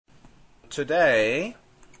Today,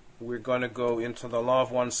 we're going to go into the Law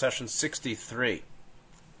of One, Session 63.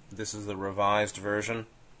 This is the revised version.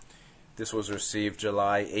 This was received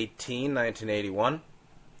July 18, 1981,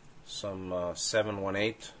 some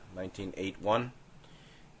 7/18/1981.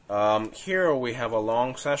 Here we have a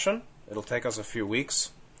long session. It'll take us a few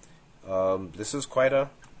weeks. This is quite a,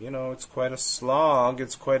 it's quite a slog.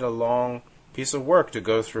 It's quite a long piece of work to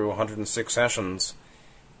go through 106 sessions.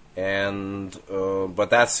 But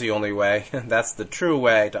that's the only way. That's the true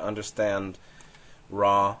way to understand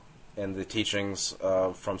Ra and the teachings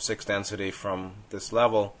from sixth density from this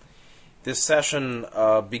level. This session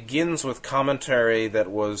begins with commentary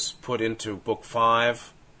that was put into Book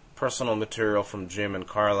 5, personal material from Jim and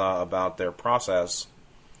Carla about their process,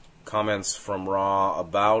 comments from Ra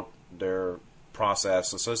about their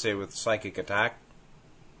process associated with psychic attack,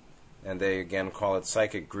 and they again call it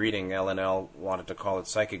psychic greeting. LNL wanted to call it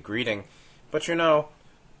psychic greeting. But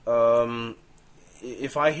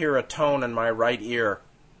if I hear a tone in my right ear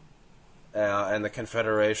and the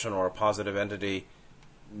Confederation or a positive entity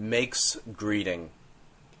makes greeting,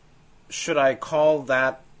 should I call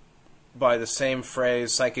that by the same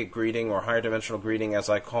phrase, psychic greeting or higher dimensional greeting, as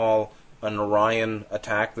I call an Orion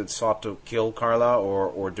attack that sought to kill Carla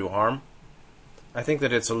or do harm? I think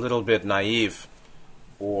that it's a little bit naive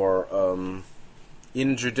or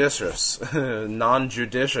injudicious,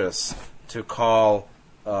 non-judicious, to call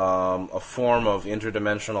a form of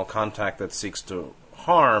interdimensional contact that seeks to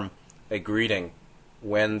harm a greeting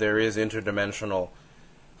when there is interdimensional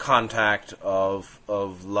contact of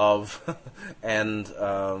love and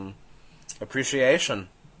appreciation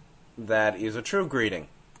that is a true greeting.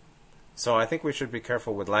 So I think we should be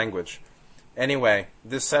careful with language. Anyway,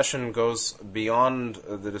 this session goes beyond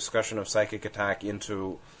the discussion of psychic attack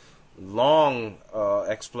into long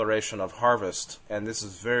exploration of harvest, and this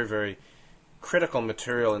is very, very critical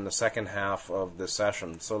material in the second half of this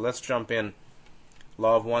session. So let's jump in.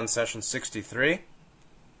 Law of One, Session 63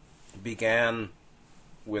 began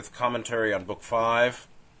with commentary on Book 5.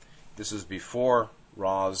 This is before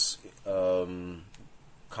Ra's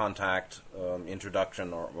contact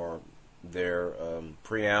introduction or their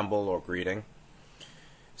preamble or greeting.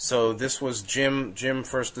 So this was Jim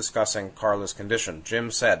first discussing Carla's condition. Jim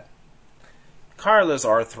said, Carla's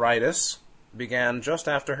arthritis began just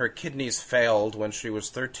after her kidneys failed when she was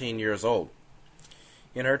 13 years old.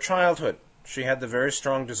 In her childhood, she had the very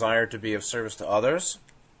strong desire to be of service to others,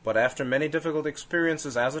 but after many difficult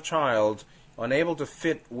experiences as a child, unable to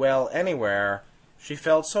fit well anywhere, she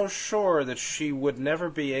felt so sure that she would never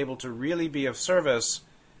be able to really be of service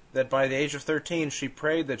that by the age of 13 she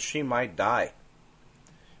prayed that she might die.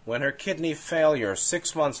 When her kidney failure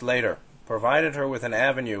 6 months later provided her with an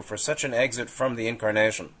avenue for such an exit from the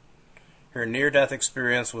incarnation, her near-death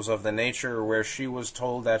experience was of the nature where she was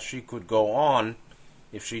told that she could go on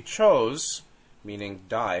if she chose, meaning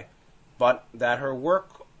die, but that her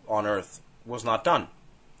work on earth was not done.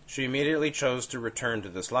 She immediately chose to return to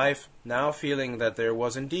this life, now feeling that there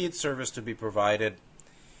was indeed service to be provided,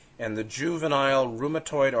 and the juvenile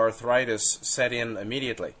rheumatoid arthritis set in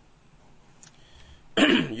immediately.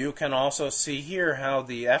 You can also see here how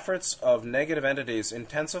the efforts of negative entities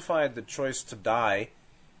intensified the choice to die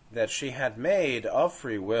that she had made of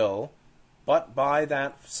free will, but by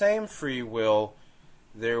that same free will,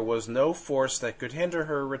 there was no force that could hinder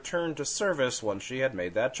her return to service once she had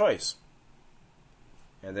made that choice.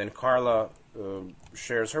 And then Carla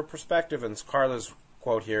shares her perspective, and Carla's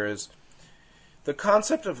quote here is, the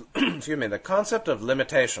concept of the concept of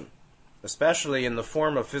limitation, especially in the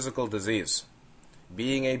form of physical disease,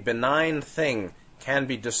 being a benign thing, can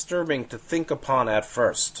be disturbing to think upon at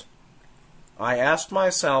first. I asked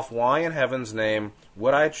myself why in heaven's name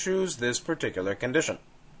would I choose this particular condition,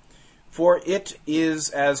 for it is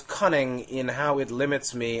as cunning in how it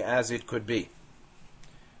limits me as it could be.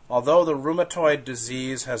 Although the rheumatoid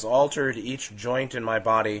disease has altered each joint in my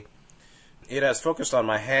body, it has focused on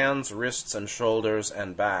my hands, wrists, and shoulders,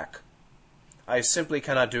 and back. I simply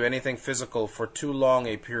cannot do anything physical for too long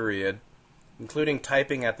a period, including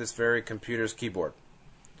typing at this very computer's keyboard.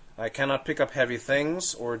 I cannot pick up heavy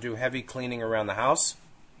things or do heavy cleaning around the house.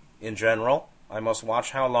 In general, I must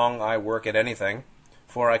watch how long I work at anything,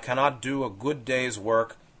 for I cannot do a good day's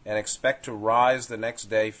work and expect to rise the next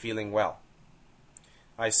day feeling well.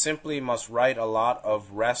 I simply must write a lot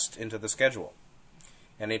of rest into the schedule.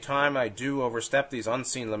 Any time I do overstep these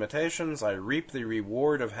unseen limitations, I reap the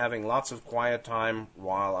reward of having lots of quiet time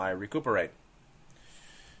while I recuperate.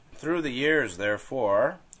 Through the years,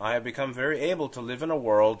 therefore, I have become very able to live in a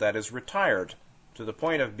world that is retired to the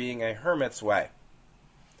point of being a hermit's way.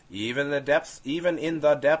 Even in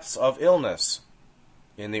the depths of illness,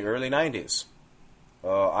 in the early 90s.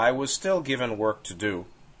 I was still given work to do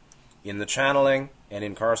in the channeling and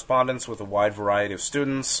in correspondence with a wide variety of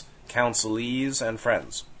students, counselees, and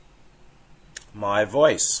friends. My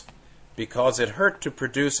voice, because it hurt to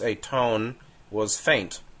produce a tone, was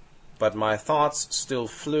faint, but my thoughts still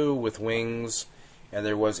flew with wings, and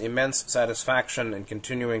there was immense satisfaction in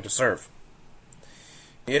continuing to serve.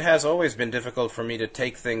 It has always been difficult for me to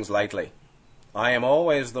take things lightly. I am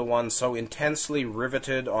always the one so intensely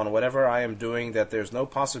riveted on whatever I am doing that there's no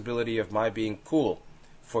possibility of my being cool.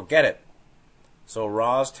 Forget it. So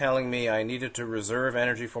Roz telling me I needed to reserve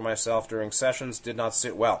energy for myself during sessions did not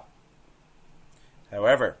sit well.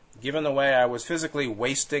 However, given the way I was physically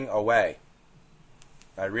wasting away,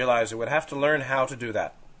 I realized I would have to learn how to do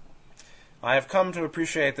that. I have come to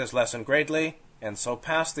appreciate this lesson greatly, and so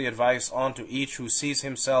pass the advice on to each who sees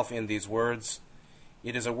himself in these words.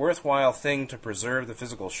 It is a worthwhile thing to preserve the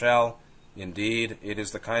physical shell. Indeed, it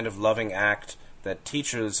is the kind of loving act that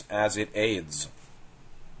teaches as it aids.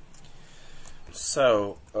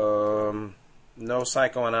 So, no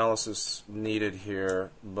psychoanalysis needed here,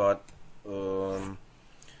 but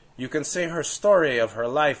you can see her story of her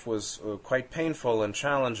life was quite painful and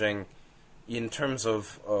challenging in terms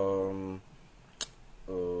of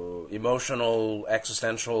emotional,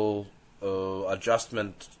 existential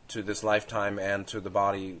adjustment to this lifetime and to the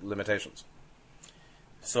body limitations.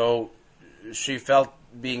 So she felt,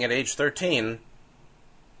 being at age 13,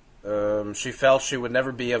 she felt she would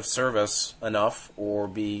never be of service enough or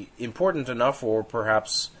be important enough or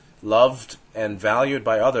perhaps loved and valued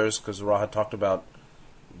by others, because Ra had talked about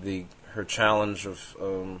her challenge of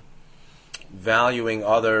valuing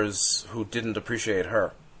others who didn't appreciate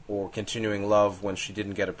her, or continuing love when she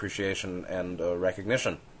didn't get appreciation and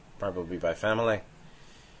recognition, probably by family,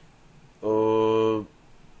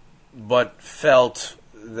 but felt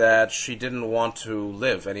that she didn't want to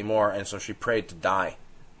live anymore, and so she prayed to die.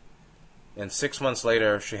 And 6 months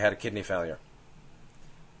later, she had a kidney failure.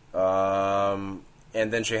 And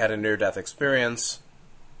then she had a near-death experience,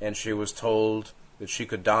 and she was told that she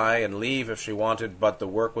could die and leave if she wanted, but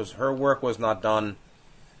her work was not done,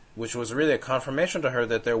 which was really a confirmation to her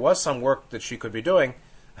that there was some work that she could be doing.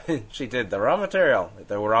 She did the raw material.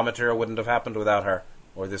 The raw material wouldn't have happened without her,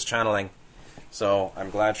 or this channeling. So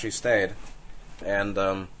I'm glad she stayed.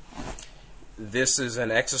 And this is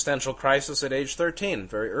an existential crisis at age 13,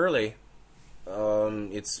 very early.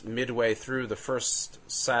 It's midway through the first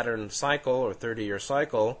Saturn cycle, or 30-year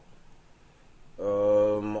cycle.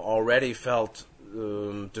 Already felt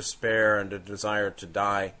despair and a desire to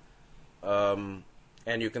die. And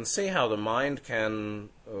you can see how the mind can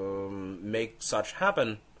make such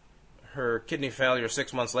happen. Her kidney failure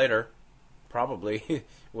 6 months later probably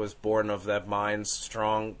was born of that mind's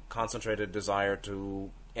strong, concentrated desire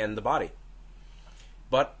to end the body.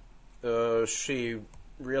 But she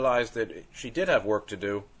realized that she did have work to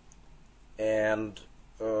do and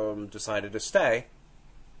decided to stay.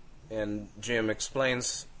 And Jim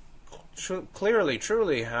explains clearly,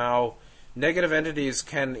 truly, how negative entities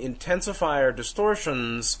can intensify our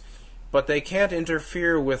distortions, but they can't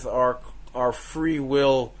interfere with our free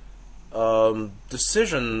will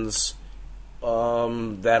decisions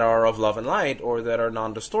that are of love and light, or that are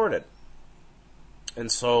non-distorted.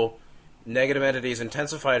 And so negative entities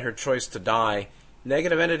intensified her choice to die.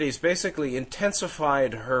 Negative entities basically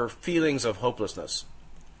intensified her feelings of hopelessness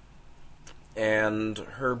and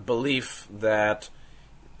her belief in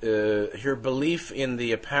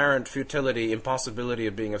the apparent futility, impossibility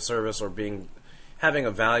of being of service or having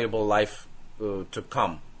a valuable life to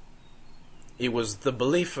come. It was the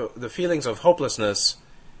belief, the feelings of hopelessness,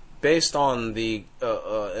 based on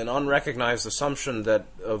an unrecognized assumption that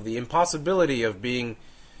of the impossibility of being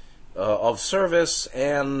of service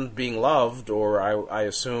and being loved, or I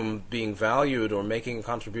assume being valued or making a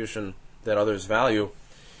contribution that others value,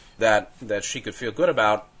 that she could feel good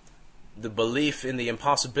about. The belief in the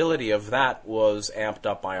impossibility of that was amped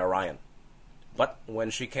up by Orion. But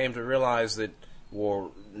when she came to realize that,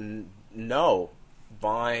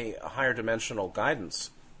 by higher dimensional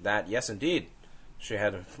guidance, that yes, indeed, she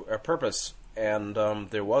had a purpose, and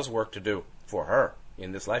there was work to do for her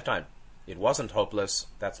in this lifetime. It wasn't hopeless.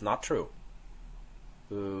 That's not true.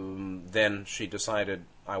 Then she decided,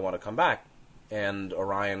 I want to come back, and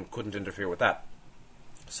Orion couldn't interfere with that.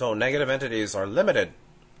 So negative entities are limited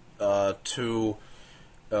to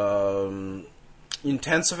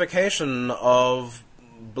intensification of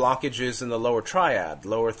blockages in the lower triad,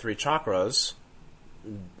 lower three chakras,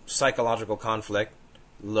 psychological conflict,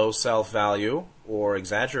 low self-value or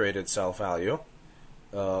exaggerated self-value,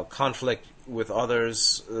 conflict with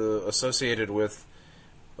others associated with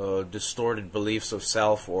distorted beliefs of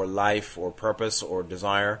self or life or purpose or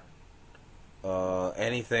desire,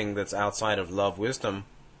 anything that's outside of love wisdom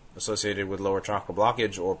associated with lower chakra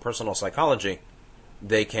blockage or personal psychology,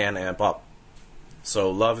 they can amp up.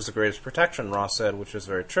 So love is the greatest protection, Ross said, which is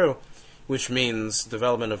very true, which means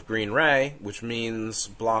development of green ray, which means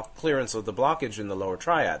clearance of the blockage in the lower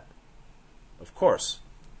triad, of course,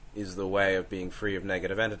 is the way of being free of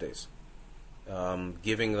negative entities.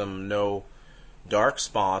 Giving them no dark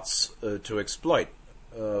spots to exploit,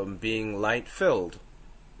 being light-filled,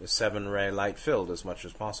 7-ray light-filled as much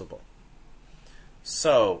as possible.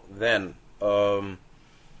 So, then,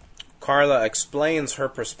 Carla explains her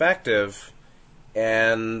perspective,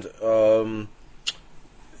 and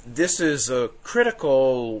this is a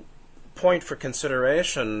critical point for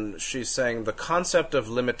consideration. She's saying the concept of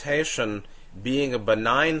limitation being a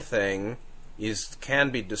benign thing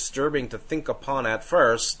can be disturbing to think upon at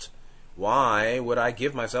first. Why would I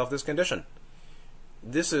give myself this condition?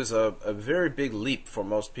 This is a very big leap for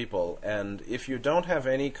most people, and if you don't have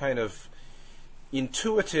any kind of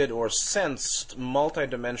intuited or sensed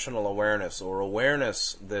multidimensional awareness, or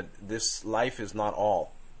awareness that this life is not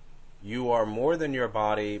all, you are more than your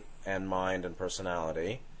body and mind and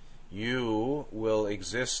personality, you will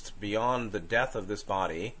exist beyond the death of this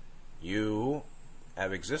body, you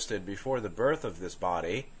have existed before the birth of this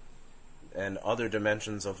body, and other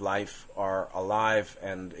dimensions of life are alive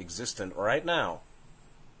and existent right now.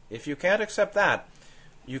 If you can't accept that,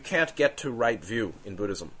 you can't get to right view in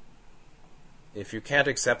Buddhism. If you can't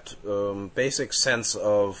accept basic sense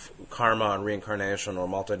of karma and reincarnation or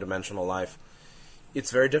multidimensional life,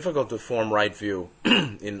 it's very difficult to form right view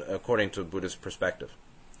according to Buddhist perspective.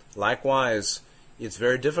 Likewise, it's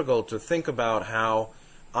very difficult to think about how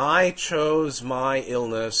I chose my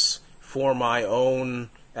illness for my own,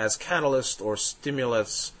 as catalyst or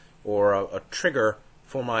stimulus or a trigger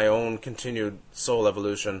for my own continued soul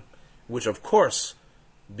evolution, which of course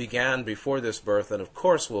began before this birth and of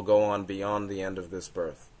course will go on beyond the end of this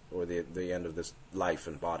birth or the end of this life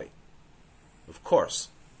and body. Of course.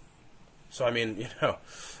 So, I mean,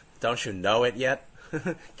 don't you know it yet?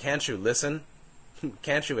 Can't you listen?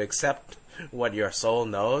 Can't you accept what your soul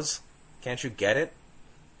knows? Can't you get it?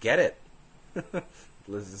 Get it.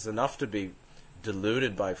 It's enough to be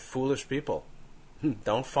deluded by foolish people.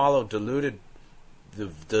 Don't follow the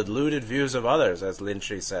deluded views of others, as Lin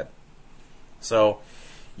Chi said. So,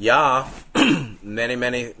 yeah, many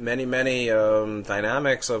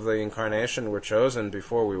dynamics of the incarnation were chosen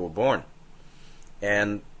before we were born.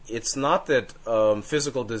 And it's not that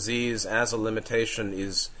physical disease as a limitation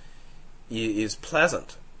is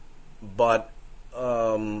pleasant, but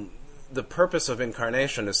the purpose of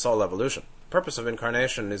incarnation is soul evolution. The purpose of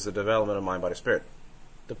incarnation is the development of mind, body, spirit.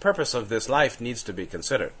 The purpose of this life needs to be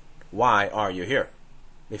considered. Why are you here?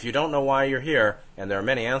 If you don't know why you're here, and there are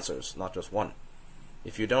many answers, not just one,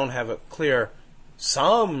 if you don't have a clear,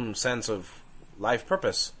 some sense of life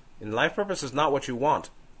purpose, and life purpose is not what you want.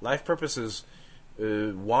 Life purpose is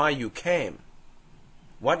why you came.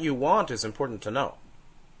 What you want is important to know.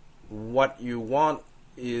 What you want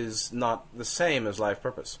is not the same as life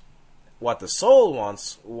purpose. What the soul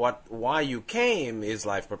wants, why you came, is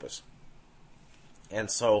life purpose.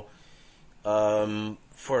 And so,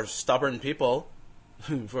 for stubborn people,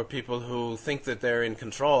 for people who think that they're in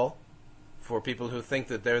control, for people who think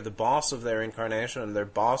that they're the boss of their incarnation and they're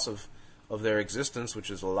boss of their existence,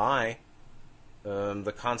 which is a lie,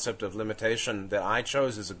 the concept of limitation that I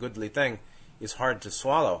chose is a goodly thing is hard to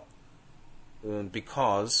swallow,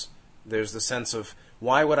 because there's the sense of,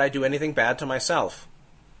 why would I do anything bad to myself?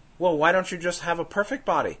 Well, why don't you just have a perfect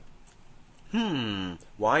body?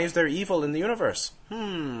 Why is there evil in the universe? There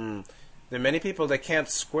are many people that can't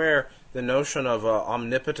square the notion of an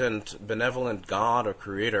omnipotent, benevolent God or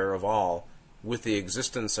creator of all with the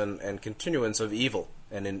existence and continuance of evil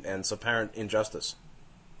and apparent injustice.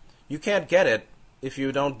 You can't get it if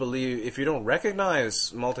you don't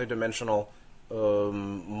recognize multidimensional,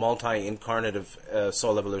 multi-incarnative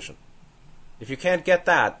soul evolution. If you can't get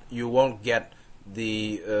that, you won't get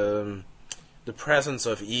the presence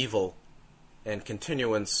of evil and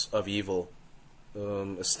continuance of evil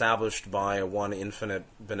established by a one infinite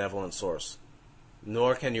benevolent source.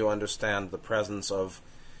 Nor can you understand the presence of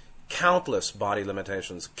countless body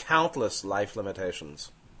limitations, countless life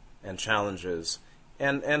limitations and challenges,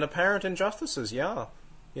 and apparent injustices.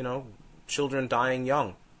 Children dying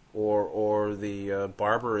young, or the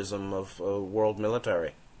barbarism of world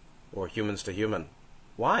military, or humans to human.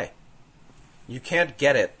 Why? You can't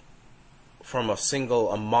get it from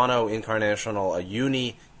a mono-incarnational, a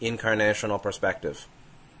uni-incarnational perspective.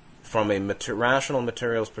 from a rational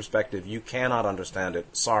materials perspective, you cannot understand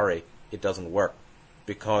it. Sorry, it doesn't work,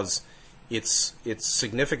 because its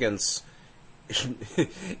significance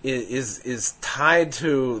is tied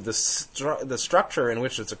to the structure in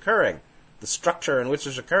which it's occurring. The structure in which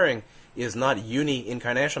it's occurring is not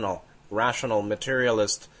uni-incarnational, rational,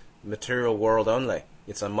 materialist, material world only.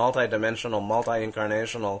 It's a multi-dimensional,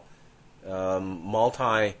 multi-incarnational,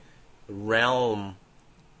 multi-realm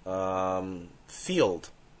field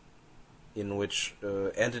in which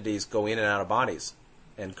entities go in and out of bodies,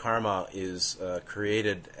 and karma is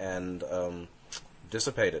created and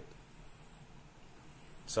dissipated.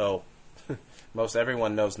 So, most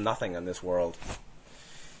everyone knows nothing in this world.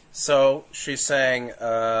 So, she's saying,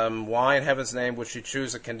 why in heaven's name would she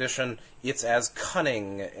choose a condition? It's as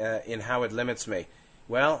cunning in how it limits me.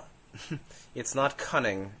 Well, it's not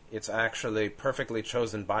cunning. It's actually perfectly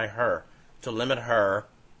chosen by her to limit her.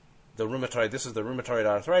 The rheumatoid, this is the rheumatoid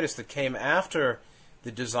arthritis that came after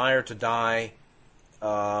the desire to die,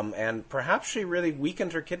 and perhaps she really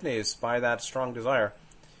weakened her kidneys by that strong desire.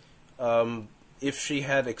 If she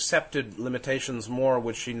had accepted limitations more,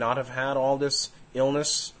 would she not have had all this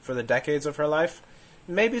illness for the decades of her life?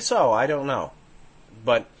 Maybe so, I don't know.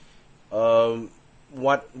 But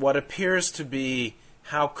what appears to be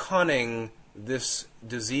how cunning this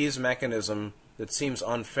disease mechanism that seems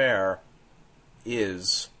unfair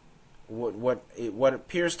is, what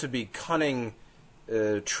appears to be cunning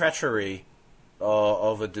treachery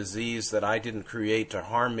of a disease that I didn't create to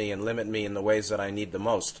harm me and limit me in the ways that I need the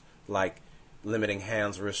most, like limiting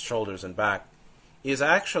hands, wrists, shoulders, and back, is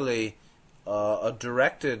actually a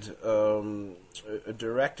directed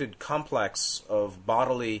complex of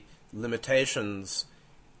bodily limitations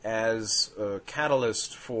as a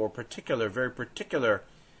catalyst for very particular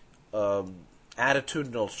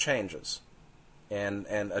attitudinal changes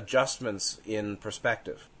and adjustments in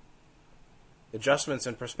perspective. Adjustments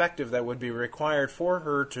in perspective that would be required for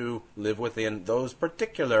her to live within those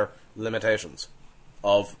particular limitations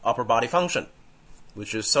of upper body function,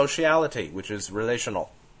 which is sociality, which is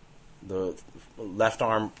relational. The left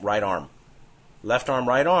arm, right arm. Left arm,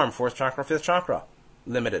 right arm, fourth chakra, fifth chakra.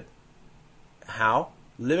 Limited. How?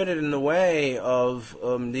 Limited in the way of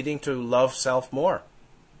needing to love self more.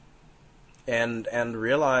 And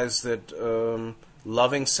realize that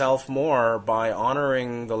loving self more by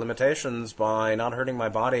honoring the limitations, by not hurting my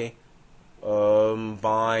body,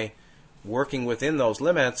 by working within those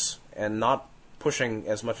limits and not pushing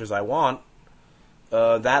as much as I want,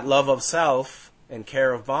 that love of self and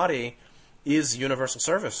care of body is universal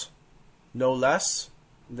service. No less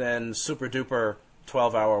than super-duper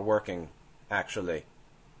 12-hour working, actually.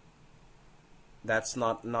 That's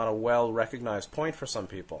not a well-recognized point for some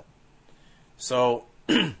people. So,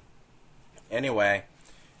 anyway,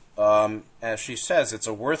 as she says, it's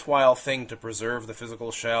a worthwhile thing to preserve the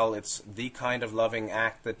physical shell. It's the kind of loving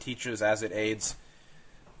act that teaches as it aids.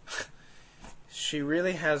 She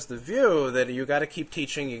really has the view that you got to keep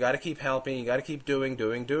teaching, you got to keep helping, you got to keep doing.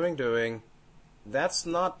 That's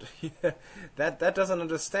not that doesn't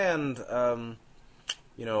understand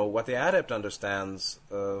what the adept understands,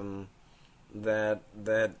 that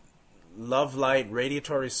love light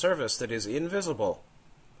radiatory service that is invisible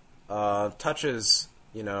touches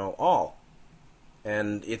all,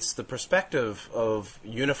 and it's the perspective of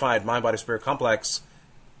unified mind body spirit complex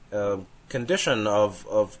condition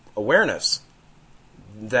of awareness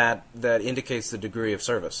that indicates the degree of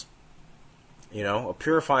service. A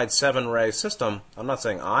purified 7-ray system, I'm not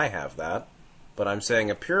saying I have that, but I'm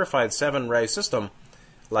saying a purified 7-ray system,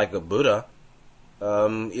 like a Buddha,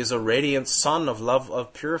 is a radiant sun of love,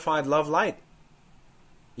 of purified love light.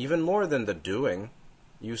 Even more than the doing,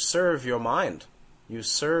 you serve your mind. You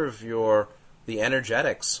serve the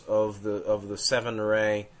energetics of the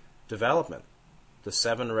 7-ray development. The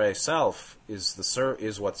 7-ray self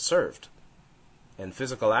is what's served. And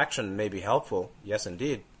physical action may be helpful, yes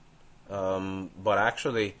indeed, but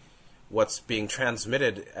actually what's being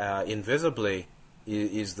transmitted invisibly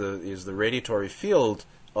is the radiatory field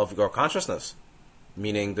of your consciousness,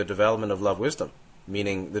 meaning the development of love wisdom,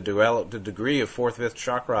 meaning the degree of fourth, fifth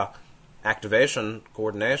chakra activation,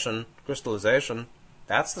 coordination, crystallization.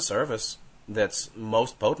 That's the service that's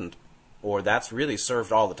most potent, or that's really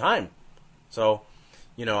served all the time. So,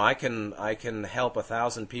 I can help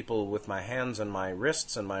 1,000 people with my hands and my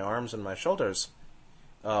wrists and my arms and my shoulders,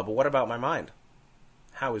 but what about my mind?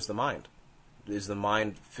 How is the mind? Is the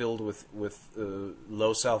mind filled with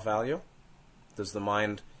low self-value? Does the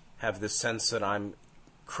mind have this sense that I'm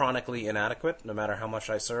chronically inadequate no matter how much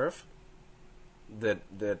I serve? That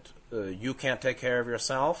you can't take care of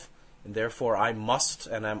yourself, and therefore I must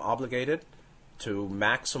and I'm obligated to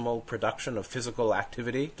maximal production of physical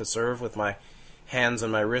activity to serve with my hands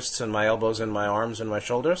and my wrists and my elbows and my arms and my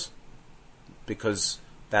shoulders, because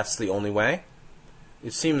that's the only way.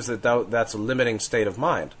 It seems that that's a limiting state of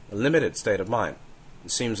mind, a limited state of mind.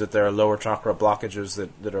 It seems that there are lower chakra blockages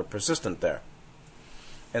that are persistent there.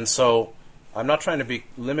 And so I'm not trying to be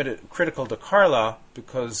critical to Carla,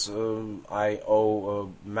 because I owe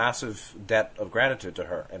a massive debt of gratitude to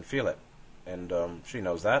her and feel it. And she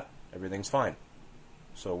knows that. Everything's fine.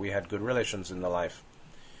 So we had good relations in the life,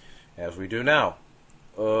 as we do now.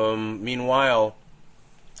 Meanwhile,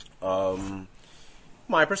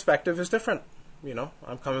 my perspective is different. You know,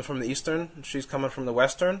 I'm coming from the Eastern, she's coming from the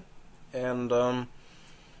Western, and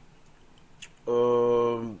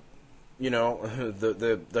you know,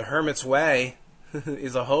 the hermit's way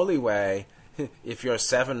is a holy way if your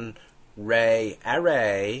 7-ray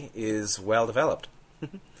array is well developed.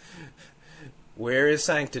 Where is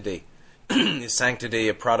sanctity? Is sanctity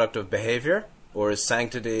a product of behavior, or is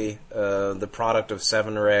sanctity the product of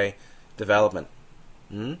 7-ray development?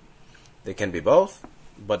 They can be both,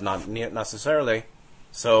 but not necessarily.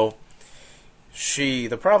 So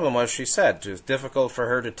the problem was, she said, it was difficult for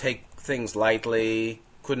her to take things lightly,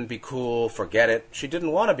 couldn't be cool, forget it. She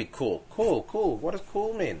didn't want to be cool. Cool. What does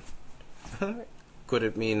cool mean? Could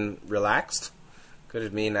it mean relaxed? Could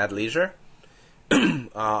it mean at leisure?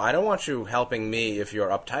 I don't want you helping me if you're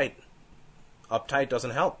uptight. Uptight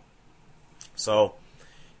doesn't help. So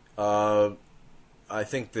I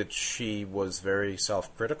think that she was very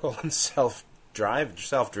self-critical and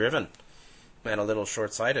self-driven, and a little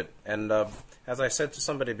short-sighted. And as I said to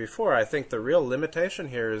somebody before, I think the real limitation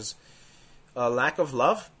here is a lack of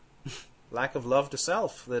love, lack of love to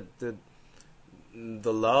self. The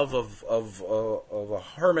love of a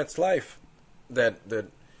hermit's life that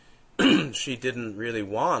she didn't really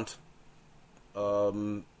want,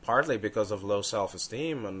 partly because of low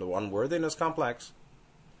self-esteem and the unworthiness complex.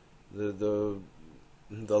 The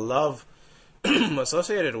love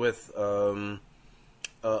associated with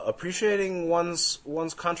appreciating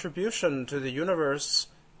one's contribution to the universe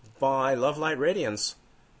by love, light, radiance.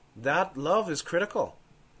 That love is critical.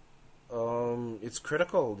 It's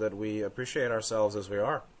critical that we appreciate ourselves as we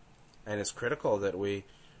are, and it's critical that we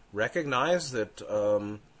recognize that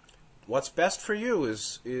what's best for you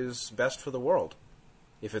is best for the world,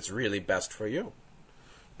 if it's really best for you.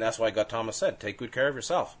 That's why Gautama said, take good care of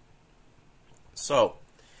yourself. So,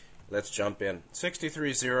 let's jump in.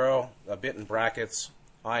 63.0, a bit in brackets.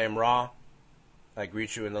 I am Ra. I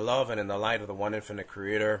greet you in the love and in the light of the one infinite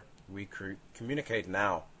creator. We communicate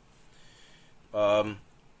now.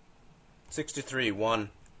 63.1,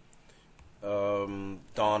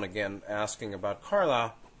 Dawn again asking about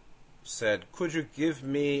Carla, said, could you give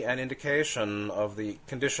me an indication of the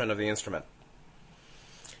condition of the instrument?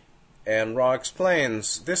 And Ra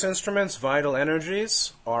explains, this instrument's vital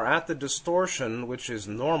energies are at the distortion which is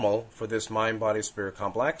normal for this mind-body-spirit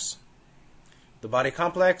complex. The body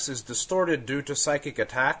complex is distorted due to psychic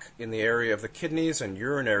attack in the area of the kidneys and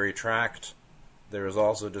urinary tract. There is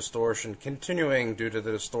also distortion continuing due to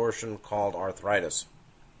the distortion called arthritis.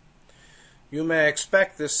 You may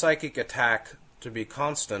expect this psychic attack to be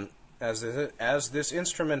constant as this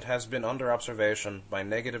instrument has been under observation by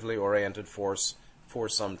negatively oriented force for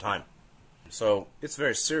some time. So it's a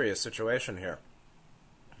very serious situation here.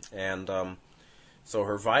 And so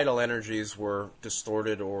her vital energies were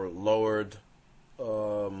distorted or lowered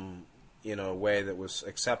in a way that was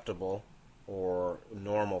acceptable or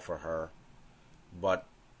normal for her. But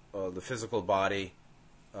the physical body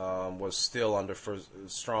was still under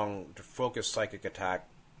strong focused psychic attack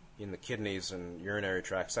in the kidneys and urinary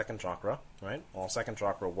tract, second chakra, right? All second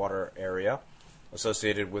chakra water area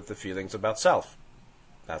associated with the feelings about self.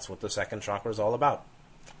 That's what the second chakra is all about.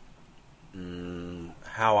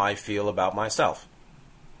 How I feel about myself.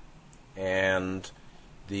 And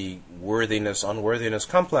the worthiness, unworthiness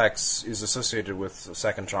complex is associated with the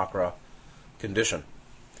second chakra condition.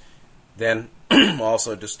 Then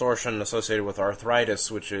also distortion associated with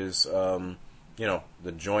arthritis, which is, the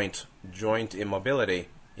joint immobility,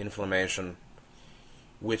 inflammation,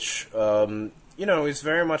 which, is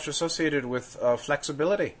very much associated with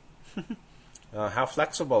flexibility. How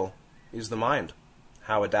flexible is the mind?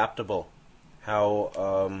 How adaptable?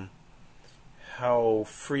 How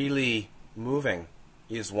freely moving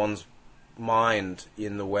is one's mind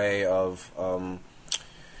in the way of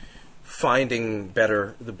finding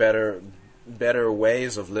better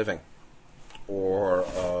ways of living, or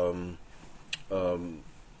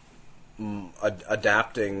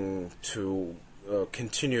adapting to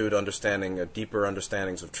continued understanding, deeper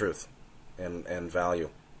understandings of truth and value.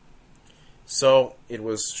 So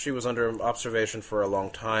she was under observation for a long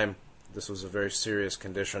time. This was a very serious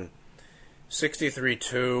condition.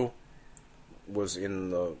 63.2 was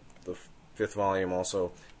in the fifth volume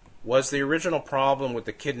also. Was the original problem with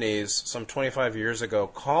the kidneys some 25 years ago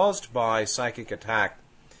caused by psychic attack?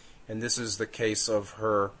 And this is the case of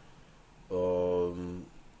her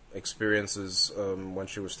experiences when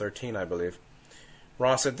she was 13, I believe.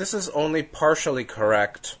 Ross said, this is only partially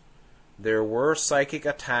correct. There were psychic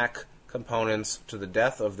attack components to the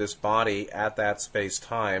death of this body at that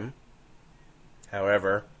space-time.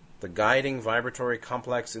 However, the guiding vibratory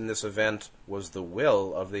complex in this event was the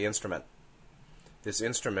will of the instrument. This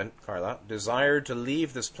instrument, Carla, desired to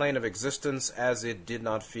leave this plane of existence as it did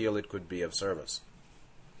not feel it could be of service.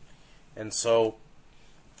 And so,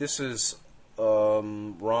 this is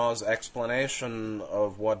Ra's explanation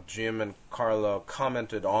of what Jim and Carla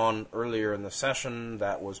commented on earlier in the session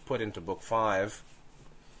that was put into Book 5.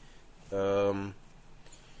 To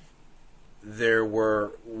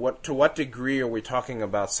what degree are we talking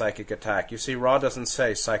about psychic attack? You see, Ra doesn't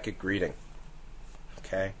say psychic greeting.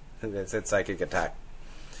 Okay? It said psychic attack.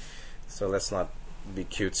 So let's not be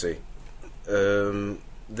cutesy.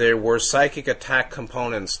 There were psychic attack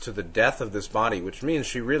components to the death of this body, which means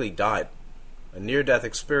she really died. A near-death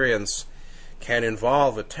experience can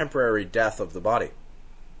involve a temporary death of the body.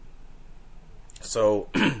 So,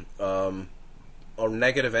 a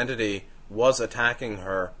negative entity was attacking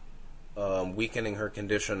her, weakening her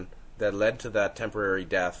condition that led to that temporary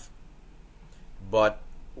death. But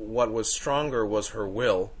what was stronger was her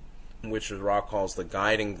will, which Ra calls the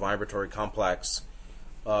guiding vibratory complex.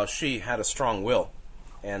 She had a strong will,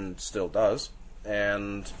 and still does.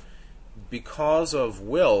 And because of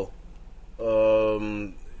will,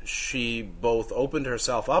 she both opened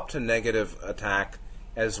herself up to negative attack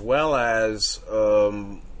as well as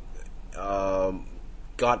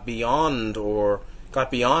got beyond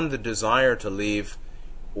the desire to leave,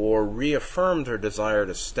 or reaffirmed her desire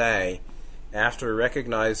to stay after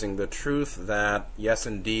recognizing the truth that, yes,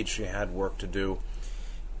 indeed, she had work to do.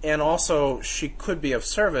 And also, she could be of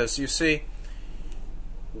service. You see,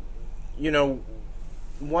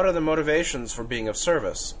 what are the motivations for being of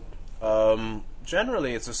service?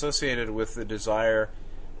 Generally, it's associated with the desire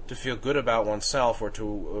to feel good about oneself or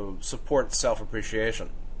to support self-appreciation.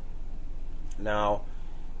 Now,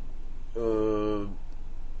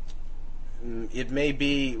 it may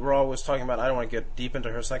be, Ra was talking about, I don't want to get deep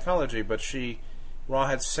into her psychology, but Ra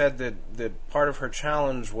had said that part of her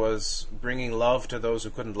challenge was bringing love to those who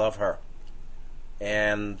couldn't love her.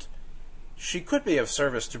 And she could be of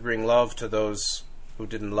service to bring love to those who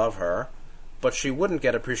didn't love her, but she wouldn't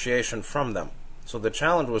get appreciation from them. So the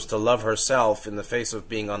challenge was to love herself in the face of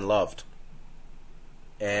being unloved,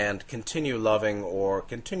 and continue loving or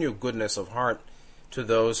continue goodness of heart to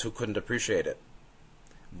those who couldn't appreciate it.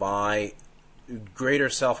 By greater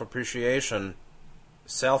self-appreciation,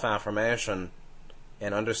 self-affirmation,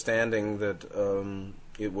 and understanding that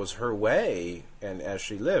it was her way, and as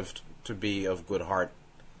she lived, to be of good heart,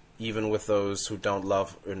 even with those who don't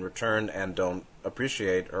love in return and don't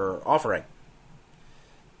appreciate her offering.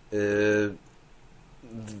 Then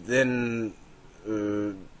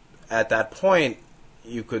at that point,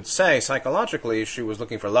 you could say psychologically she was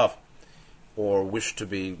looking for love, or wished to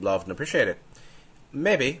be loved and appreciated.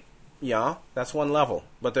 Maybe, yeah, that's one level.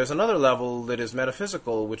 But there's another level that is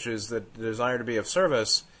metaphysical, which is the desire to be of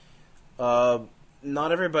service.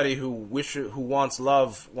 Not everybody who wants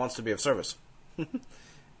love wants to be of service,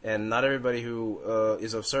 and not everybody who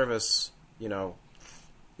is of service,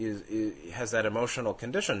 has that emotional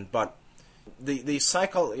condition. But a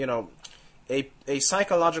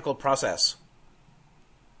psychological process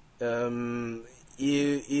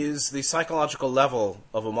is the psychological level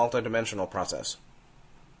of a multidimensional process.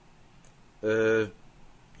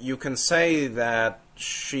 You can say that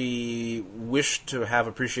she wished to have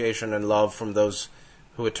appreciation and love from those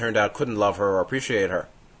who it turned out couldn't love her or appreciate her.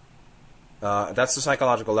 That's the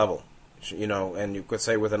psychological level. And you could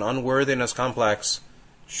say with an unworthiness complex,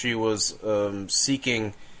 she was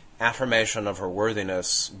seeking affirmation of her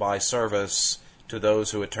worthiness by service to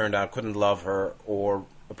those who it turned out couldn't love her or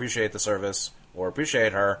appreciate the service or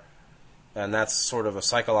appreciate her, and that's sort of a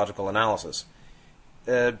psychological analysis.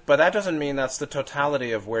 But that doesn't mean that's the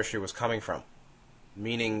totality of where she was coming from.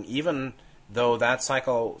 Meaning, even though that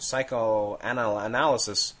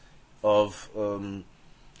psychoanalysis of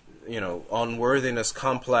unworthiness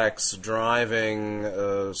complex driving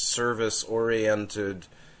service-oriented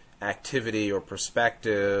activity or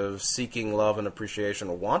perspective, seeking love and appreciation,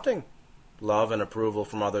 or wanting love and approval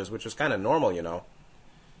from others, which is kind of normal,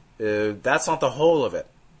 that's not the whole of it.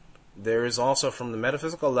 there is also from the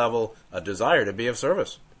metaphysical level a desire to be of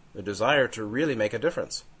service, a desire to really make a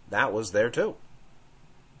difference. That was there too.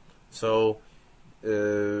 So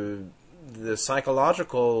the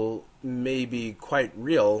psychological may be quite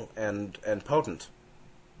real and potent,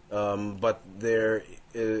 but there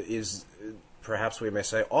is, perhaps we may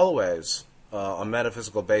say, always a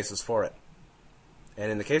metaphysical basis for it.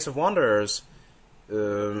 And in the case of wanderers,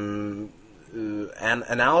 an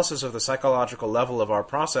analysis of the psychological level of our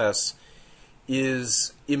process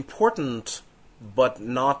is important, but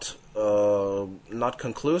not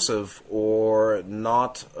conclusive or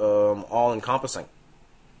not all-encompassing.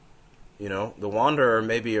 You know, the wanderer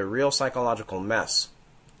may be a real psychological mess,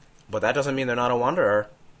 but that doesn't mean they're not a wanderer.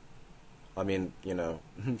 I mean, you know,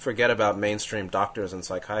 forget about mainstream doctors and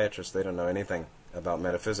psychiatrists. They don't know anything about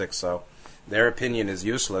metaphysics, so their opinion is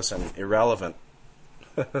useless and irrelevant.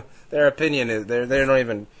 Their opinion is they're not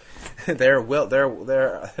even they're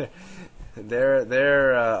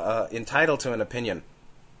entitled to an opinion,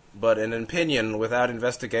 but an opinion without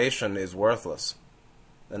investigation is worthless.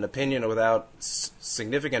 An opinion without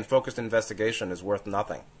significant focused investigation is worth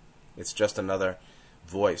nothing. It's just another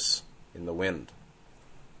voice in the wind,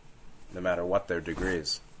 no matter what their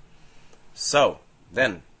degrees. So,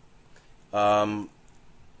 then,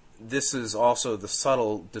 this is also the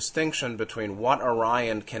subtle distinction between what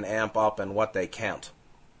Orion can amp up and what they can't.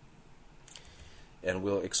 And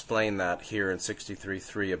we'll explain that here in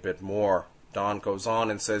 63.3 a bit more. Don goes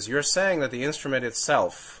on and says, you're saying that the instrument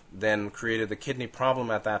itself then created the kidney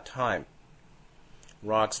problem at that time.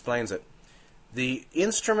 Ra explains it. The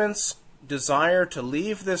instrument's desire to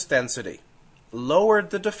leave this density lowered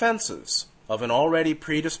the defenses of an already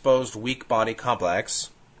predisposed weak body complex,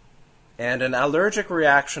 and an allergic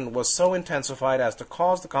reaction was so intensified as to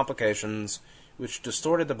cause the complications which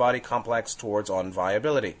distorted the body complex towards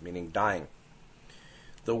unviability, meaning dying.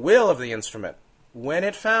 The will of the instrument, when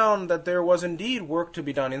it found that there was indeed work to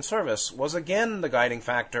be done in service, was again the guiding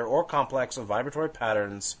factor or complex of vibratory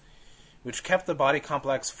patterns which kept the body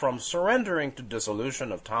complex from surrendering to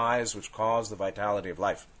dissolution of ties which caused the vitality of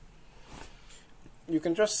life. You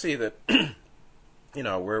can just see that, you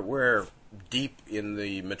know, we're deep in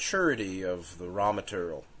the maturity of the raw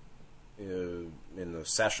material in the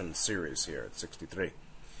session series here at 63.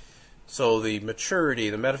 So the maturity,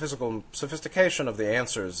 the metaphysical sophistication of the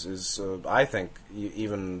answers is, I think,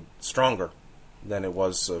 even stronger than it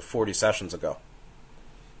was 40 sessions ago.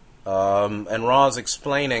 And Ra's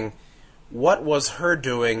explaining what was her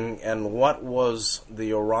doing and what was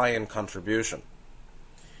the Orion contribution.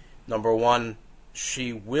 Number one,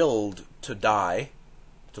 she willed to die,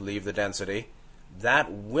 to leave the density.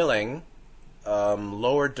 That willing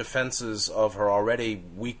lowered defenses of her already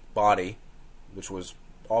weak body, which was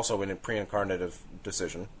also in a pre-incarnative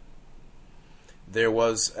decision. There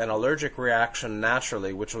was an allergic reaction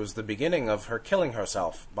naturally, which was the beginning of her killing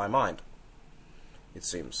herself by mind, it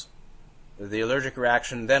seems. The allergic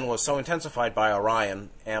reaction then was so intensified by Orion,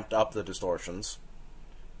 amped up the distortions,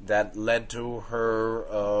 that led to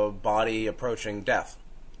her body approaching death,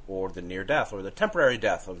 or the near death, or the temporary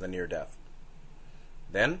death of the near death.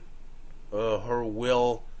 Then her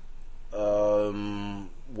will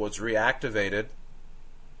was reactivated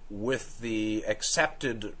with the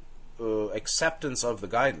acceptance of the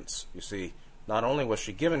guidance. You see, not only was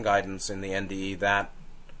she given guidance in the NDE that,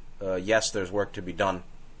 yes, there's work to be done,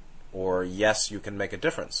 or yes, you can make a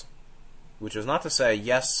difference, which is not to say,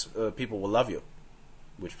 yes, people will love you,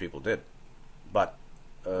 which people did, but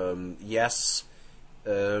yes,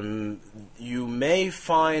 you may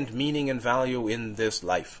find meaning and value in this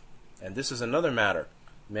life. And this is another matter.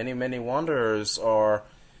 Many, many wanderers have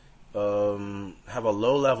a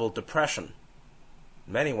low-level depression.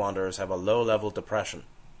 Many wanderers have a low-level depression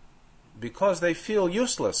because they feel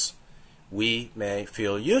useless. We may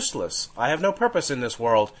feel useless. I have no purpose in this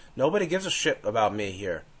world. Nobody gives a shit about me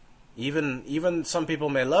here. Even some people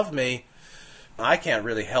may love me. I can't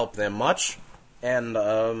really help them much.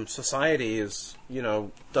 And society is,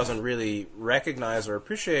 doesn't really recognize or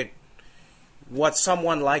appreciate what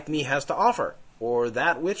someone like me has to offer, or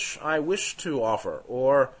that which I wish to offer,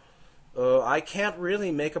 or I can't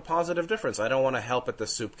really make a positive difference. I don't want to help at the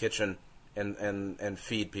soup kitchen and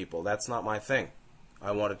feed people. That's not my thing.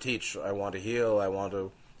 I want to teach. I want to heal. I want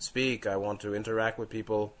to speak. I want to interact with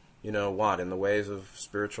people, in the ways of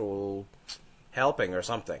spiritual helping or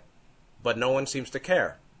something. But no one seems to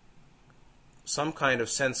care. Some kind of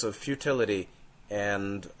sense of futility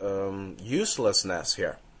and uselessness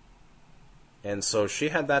here. And so she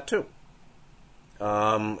had that too.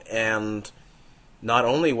 And not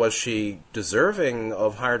only was she deserving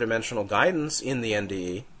of higher dimensional guidance in the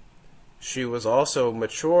NDE, she was also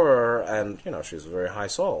mature and, she's a very high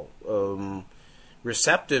soul,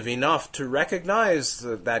 receptive enough to recognize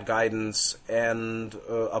that guidance and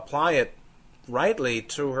apply it rightly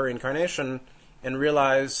to her incarnation and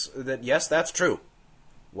realize that, yes, that's true.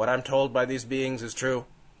 What I'm told by these beings is true.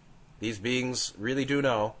 These beings really do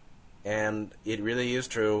know, and it really is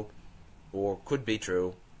true, or could be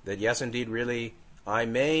true, that yes, indeed, really, I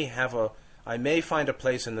may find a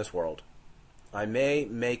place in this world. I may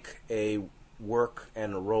make a work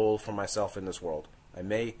and a role for myself in this world. I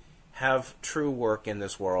may have true work in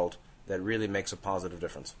this world that really makes a positive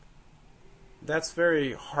difference. That's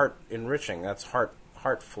very heart enriching. That's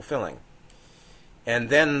heart fulfilling. And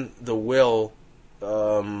then the will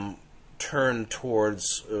turn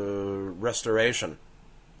towards restoration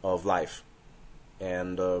of life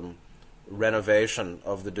and renovation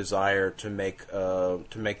of the desire to make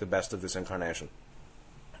the best of this incarnation.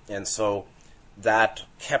 And so that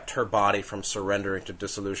kept her body from surrendering to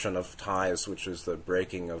dissolution of ties, which is the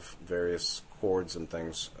breaking of various cords and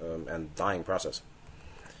things, and dying process.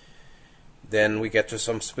 Then we get to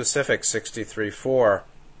some specifics. 63.4.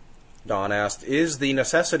 Don asked, is the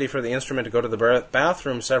necessity for the instrument to go to the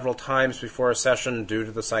bathroom several times before a session due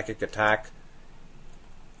to the psychic attack?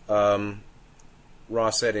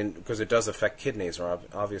 Ross said, because it does affect kidneys,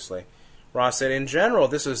 obviously. Ross said, in general,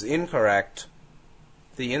 this is incorrect.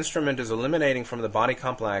 The instrument is eliminating from the body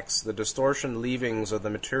complex the distortion leavings of the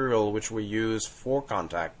material which we use for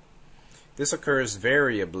contact. This occurs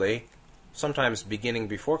variably, sometimes beginning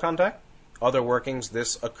before contact, other workings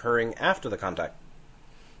this occurring after the contact.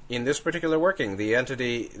 In this particular working,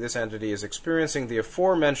 this entity is experiencing the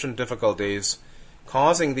aforementioned difficulties,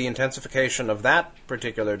 causing the intensification of that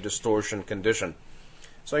particular distortion condition.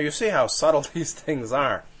 So you see how subtle these things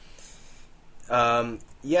are.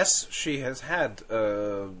 Yes, she has had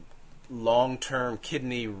long-term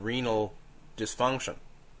kidney renal dysfunction.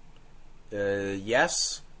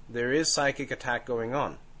 Yes, there is psychic attack going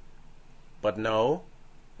on. But no,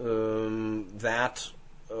 that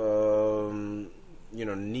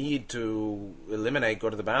need to eliminate, go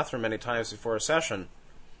to the bathroom many times before a session,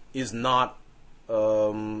 is not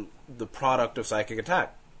the product of psychic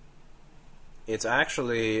attack. It's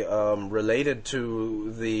actually related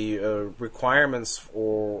to the requirements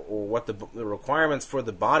or what the requirements for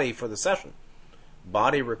the body for the session.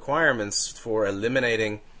 Body requirements for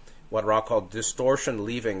eliminating what Ra called distortion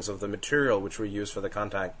leavings of the material which we use for the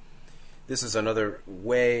contact. This is another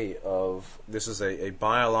way of, this is a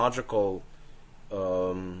biological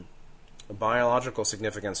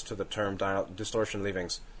significance to the term distortion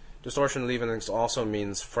leavings. Distortion leavings also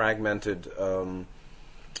means fragmented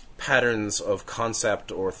patterns of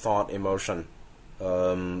concept or thought emotion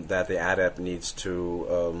that the adept needs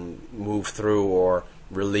to move through or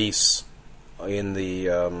release in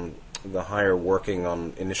the higher working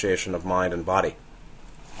on initiation of mind and body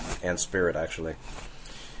and spirit, actually.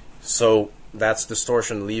 So that's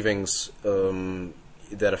distortion leavings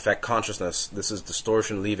that affect consciousness. This is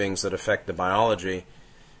distortion leavings that affect the biology.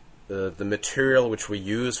 The material which we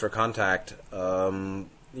use for contact,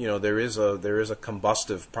 there is a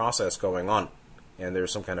combustive process going on, and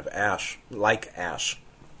there's some kind of ash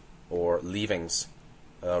or leavings,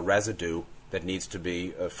 residue that needs to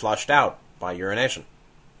be flushed out by urination.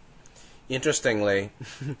 Interestingly,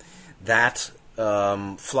 that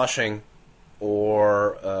flushing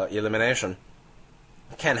or elimination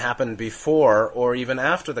can happen before or even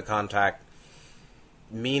after the contact,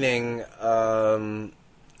 meaning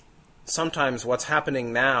sometimes what's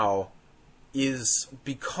happening now is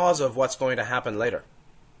because of what's going to happen later.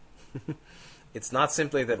 It's not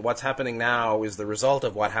simply that what's happening now is the result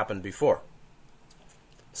of what happened before.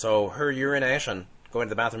 So her urination, going to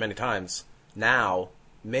the bathroom many times, now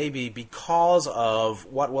may be because of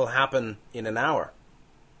what will happen in an hour.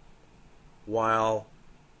 While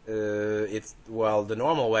the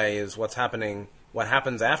normal way is what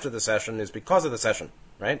happens after the session is because of the session,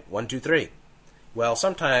 right? 1, 2, 3. Well,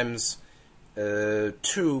 sometimes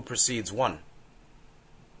 2 precedes 1.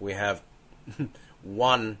 We have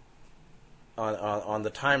 1 on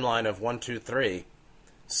the timeline of 1, 2, 3.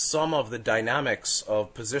 Some of the dynamics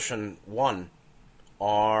of position 1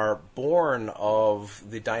 are born of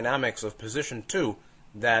the dynamics of position 2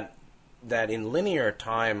 that in linear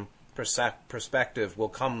time perspective will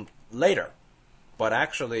come later, but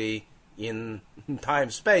actually in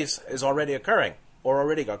time-space is already occurring, or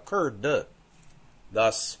already occurred.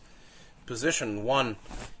 Thus, position 1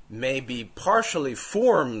 may be partially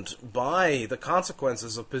formed by the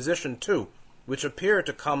consequences of position 2, which appear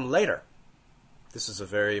to come later. This is a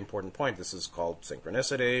very important point. This is called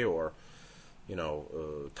synchronicity, or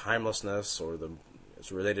timelessness, or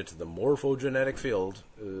It's related to the morphogenetic field.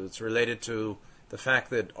 It's related to the fact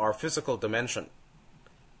that our physical dimension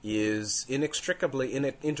is inextricably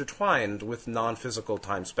intertwined with non-physical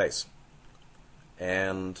time-space.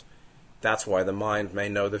 And that's why the mind may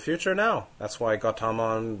know the future now. That's why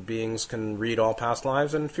Gautama beings can read all past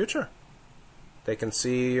lives and future. They can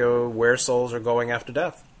see where souls are going after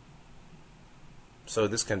death. So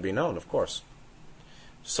this can be known, of course.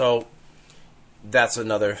 So that's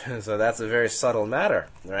a very subtle matter,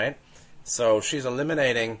 right? So she's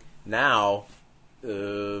eliminating now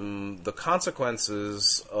the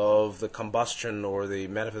consequences of the combustion or the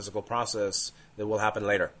metaphysical process that will happen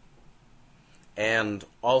later. And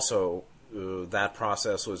also that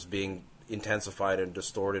process was being intensified and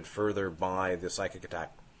distorted further by the psychic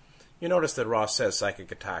attack. You notice that Ross says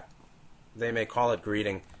psychic attack. They may call it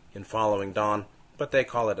greeting in Following Dawn, but they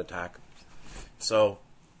call it attack. So,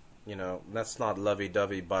 let's not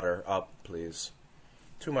lovey-dovey butter up, please.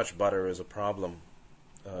 Too much butter is a problem.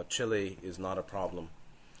 Chili is not a problem.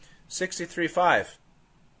 63.5.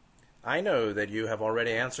 I know that you have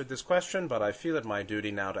already answered this question, but I feel it my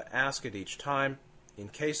duty now to ask it each time, in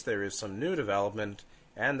case there is some new development,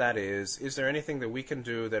 and that is there anything that we can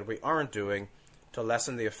do that we aren't doing to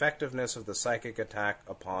lessen the effectiveness of the psychic attack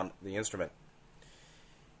upon the instrument?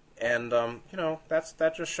 And,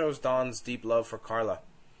 that just shows Don's deep love for Carla.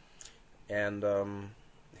 And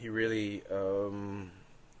he really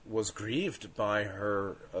was grieved by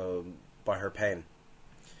her pain.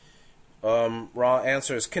 Ra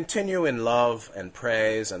answers, continue in love and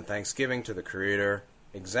praise and thanksgiving to the Creator.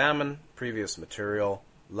 Examine previous material.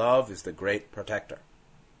 Love is the great protector.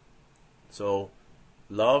 So,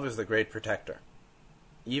 love is the great protector.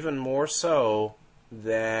 Even more so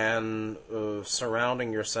than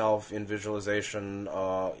surrounding yourself in visualization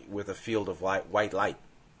with a field of white light,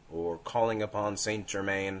 or calling upon Saint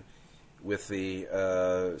Germain with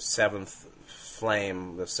the seventh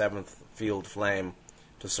flame, the seventh field flame,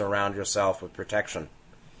 to surround yourself with protection.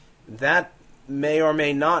 That may or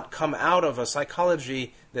may not come out of a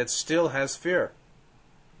psychology that still has fear.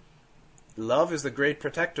 Love is the great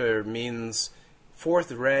protector means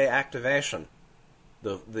fourth ray activation,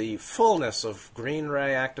 the fullness of green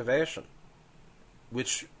ray activation,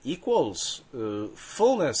 which equals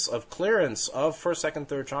fullness of clearance of first, second,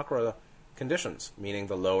 third chakra conditions, meaning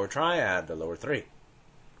the lower triad, the lower three.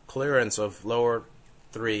 Clearance of lower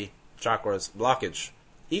three chakras blockage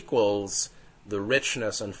equals the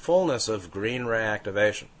richness and fullness of green ray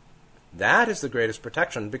activation. That is the greatest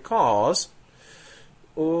protection, because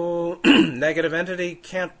negative entity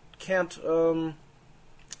can't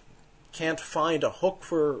find a hook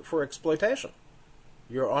for exploitation.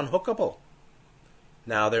 You're unhookable.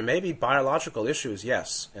 Now, there may be biological issues,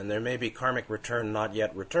 yes, and there may be karmic return not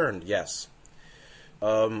yet returned, yes.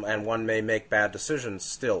 And one may make bad decisions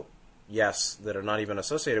still, yes, that are not even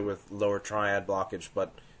associated with lower triad blockage,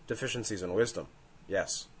 but deficiencies in wisdom,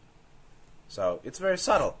 yes. So, it's very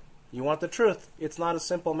subtle. You want the truth. It's not a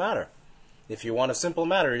simple matter. If you want a simple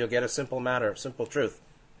matter, you'll get a simple matter, simple truth.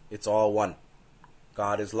 It's all one.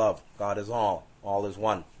 God is love. God is all. All is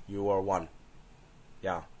one. You are one.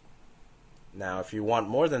 Yeah. Now, if you want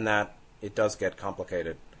more than that, it does get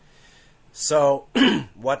complicated. So,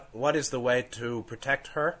 what is the way to protect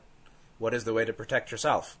her? What is the way to protect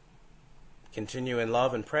yourself? Continue in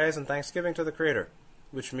love and praise and thanksgiving to the Creator,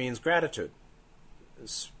 which means gratitude.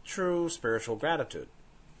 It's true spiritual gratitude.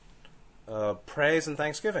 Praise and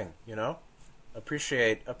thanksgiving,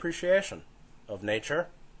 appreciation of nature,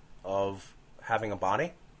 of having a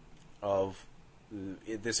body, of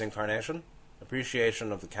this incarnation,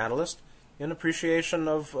 appreciation of the catalyst, and appreciation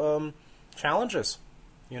of challenges,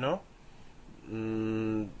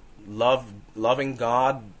 loving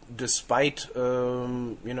God despite,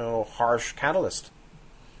 harsh catalyst.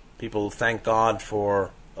 People thank God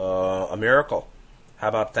for a miracle. How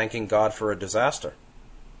about thanking God for a disaster?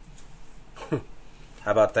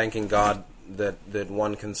 How about thanking God that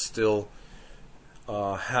one can still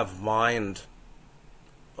have mind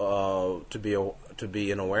to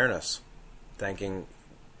be in awareness, thanking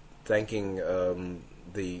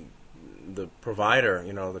the provider,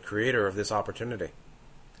 the creator of this opportunity.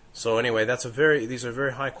 So anyway, these are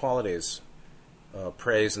very high qualities,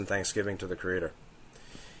 praise and thanksgiving to the Creator.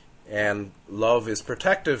 And love is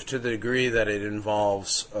protective to the degree that it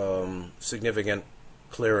involves significant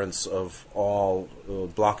clearance of all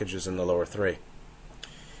blockages in the lower three.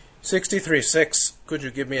 63.6, could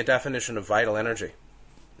you give me a definition of vital energy?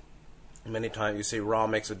 Many times you see Ra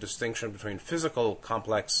makes a distinction between physical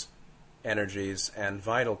complex energies and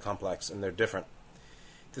vital complex, and they're different.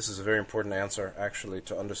 This is a very important answer, actually,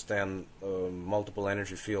 to understand multiple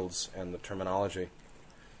energy fields and the terminology.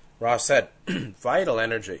 Ross said, vital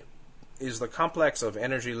energy is the complex of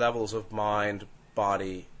energy levels of mind,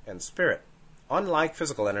 body, and spirit. Unlike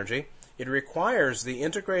physical energy, it requires the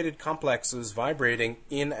integrated complexes vibrating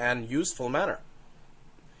in an useful manner.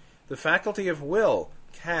 The faculty of will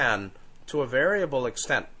can, to a variable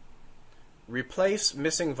extent, replace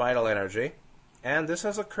missing vital energy, and this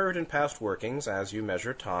has occurred in past workings as you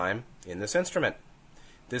measure time in this instrument.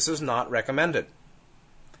 This is not recommended.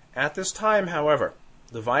 At this time, however,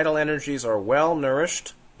 the vital energies are well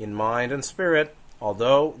nourished in mind and spirit,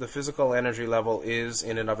 although the physical energy level is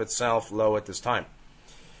in and of itself low at this time.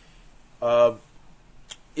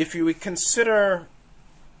 If you consider,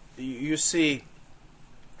 you see,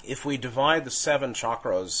 if we divide the 7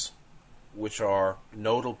 chakras, which are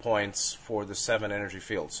nodal points for the 7 energy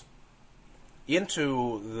fields,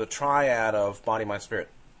 into the triad of body, mind, spirit,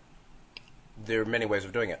 there are many ways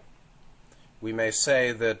of doing it. We may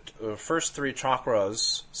say that first 3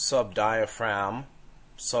 chakras, subdiaphragm,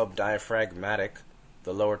 subdiaphragmatic,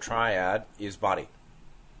 the lower triad, is body.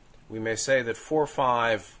 We may say that 4,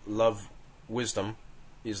 5, love, wisdom,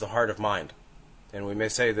 is the heart of mind. And we may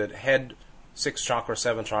say that head, 6 chakra,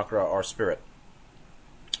 7 chakra are spirit.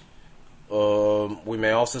 We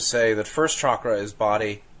may also say that first chakra is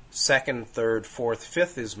body, second, third, fourth,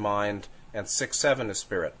 fifth is mind, and 6, 7 is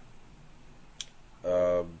spirit.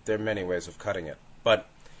 There are many ways of cutting it. But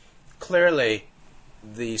clearly,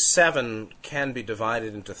 the 7 can be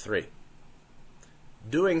divided into 3.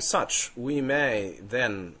 Doing such, we may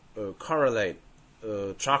then correlate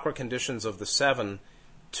chakra conditions of the 7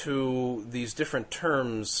 to these different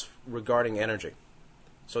terms regarding energy.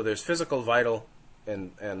 So there's physical, vital,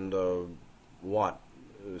 and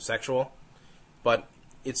sexual. But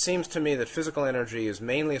it seems to me that physical energy is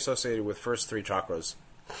mainly associated with first 3 chakras,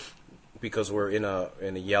 because we're in a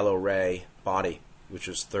yellow ray body, which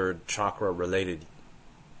is third chakra related.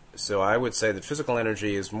 So I would say that physical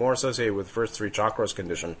energy is more associated with first 3 chakras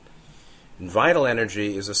condition, and vital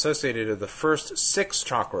energy is associated with the first 6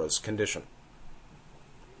 chakras condition.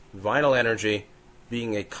 Vital energy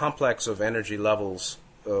being a complex of energy levels,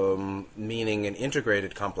 meaning an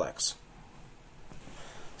integrated complex.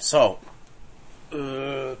 So,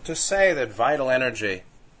 to say that vital energy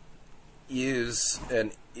is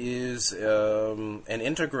an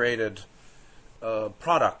integrated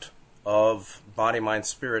product of body, mind,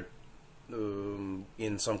 spirit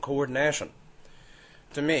in some coordination,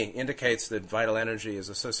 to me, indicates that vital energy is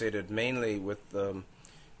associated mainly with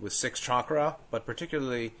 6 chakra, but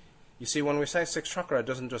particularly, you see, when we say 6 chakra, it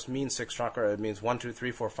doesn't just mean 6 chakra, it means 1, 2,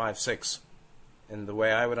 3, 4, 5, 6. And the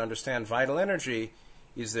way I would understand vital energy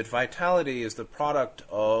is that vitality is the product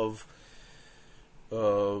of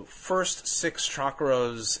first 6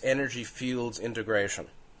 chakras energy fields integration,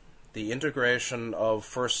 the integration of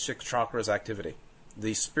first 6 chakras activity,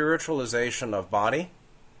 the spiritualization of body,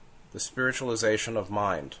 the spiritualization of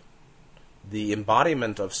mind, the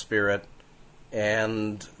embodiment of spirit,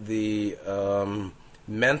 and the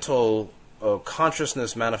mental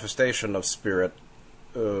consciousness manifestation of spirit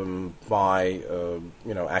by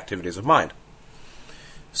activities of mind.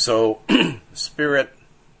 So spirit,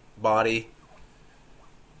 body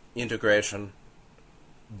integration,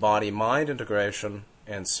 body-mind integration,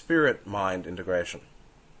 and spirit-mind integration.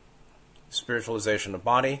 Spiritualization of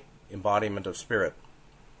body, embodiment of spirit.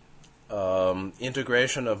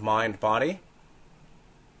 Integration of mind-body,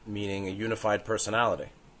 meaning a unified personality.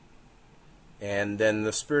 And then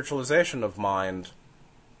the spiritualization of mind,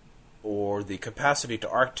 or the capacity to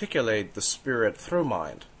articulate the spirit through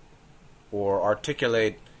mind, or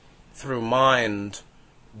articulate through mind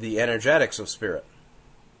the energetics of spirit.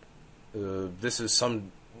 This is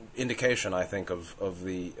some indication, I think, of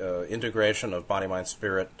the integration of body, mind,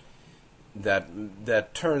 spirit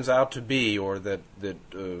that turns out to be, or that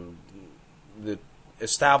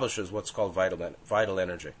establishes what's called vital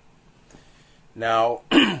energy. Now,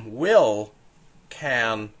 will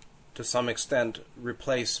can, to some extent,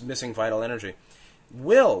 replace missing vital energy.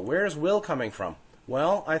 Will, where is will coming from?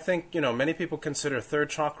 Well, I think, many people consider third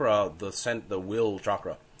chakra the will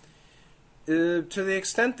chakra. To the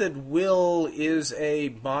extent that will is a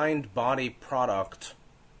mind-body product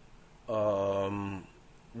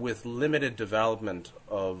with limited development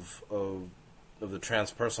of the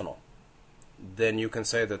transpersonal, then you can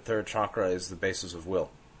say that third chakra is the basis of will.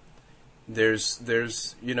 This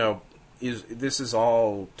is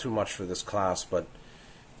all too much for this class, but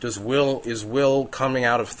is will coming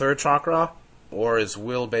out of third chakra, or is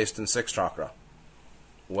will based in sixth chakra?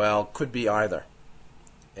 Well, could be either.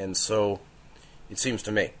 And so, it seems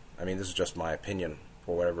to me, this is just my opinion,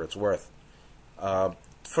 for whatever it's worth,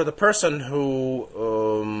 for the person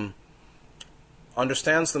who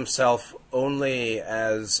understands themselves only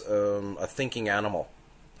as a thinking animal.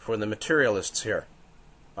 For the materialists here,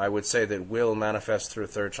 I would say that will manifests through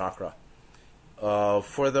third chakra.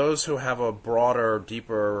 For those who have a broader,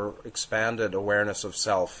 deeper, expanded awareness of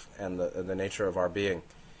self and the nature of our being,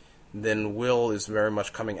 then will is very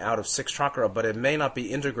much coming out of sixth chakra, but it may not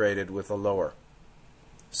be integrated with the lower.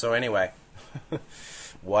 So anyway,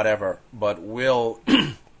 whatever. But will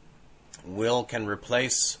will can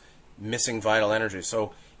replace missing vital energy.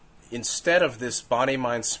 So instead of this body,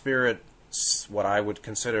 mind, spirit, what I would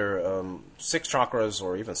consider six chakras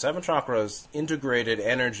or even seven chakras, integrated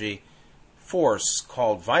energy force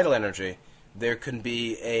called vital energy, there can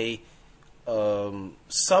be a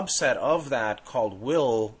subset of that called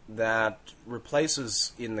will that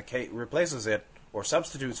replaces it or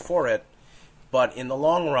substitutes for it, but in the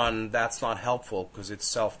long run that's not helpful because it's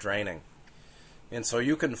self-draining. And so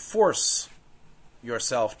you can force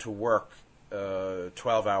yourself to work a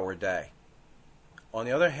 12-hour day. On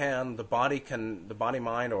the other hand, the body,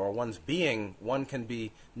 mind, or one's being, one can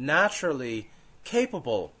be naturally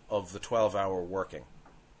capable of the 12-hour working.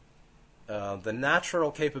 The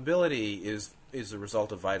natural capability is the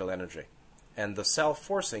result of vital energy, and the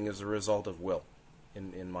self-forcing is the result of will,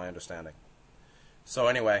 in my understanding. So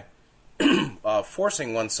anyway,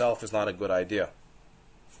 forcing oneself is not a good idea.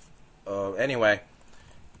 Anyway,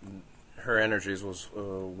 her energies was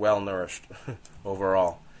well-nourished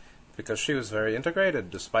overall, because she was very integrated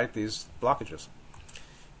despite these blockages.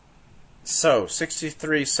 So,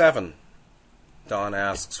 63.7, Don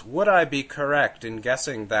asks, would I be correct in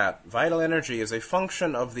guessing that vital energy is a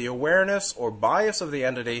function of the awareness or bias of the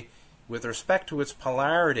entity with respect to its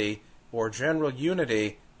polarity or general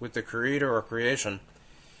unity with the creator or creation?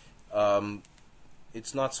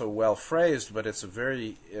 It's not so well phrased, but it's a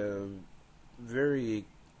very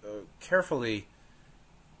carefully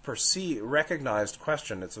recognized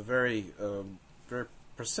question. It's a very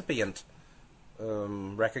percipient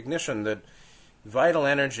recognition that vital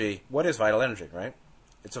energy, what is vital energy, right?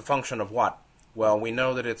 It's a function of what? Well, we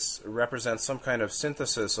know that it represents some kind of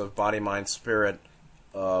synthesis of body, mind, spirit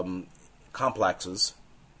complexes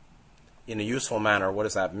in a useful manner. What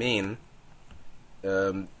does that mean?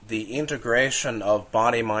 The integration of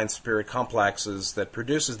body, mind, spirit complexes that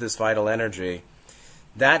produces this vital energy,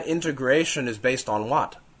 that integration is based on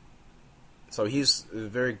what? So he's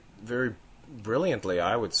very, very brilliantly,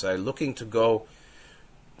 I would say, looking to go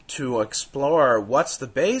to explore what's the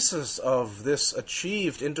basis of this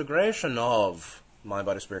achieved integration of mind,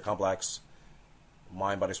 body, spirit complex,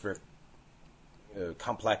 mind, body, spirit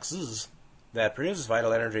complexes that produces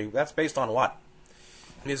vital energy. That's based on what?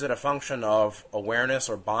 Is it a function of awareness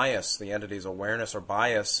or bias, the entity's awareness or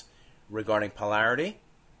bias regarding polarity,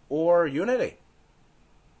 or unity?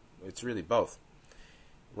 It's really both.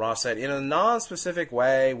 Ross said, in a non-specific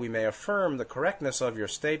way, we may affirm the correctness of your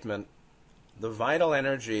statement. The vital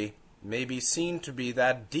energy may be seen to be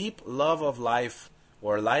that deep love of life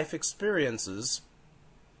or life experiences,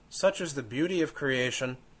 such as the beauty of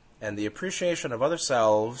creation and the appreciation of other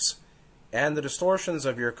selves and the distortions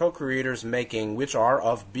of your co-creator's making, which are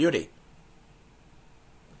of beauty.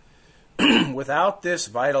 Without this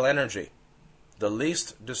vital energy, the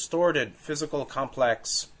least distorted physical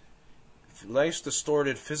complex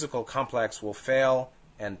will fail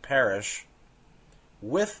and perish.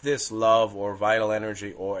 With this love or vital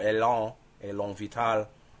energy or élan vital,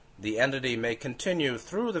 the entity may continue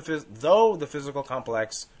through though the physical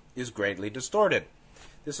complex is greatly distorted.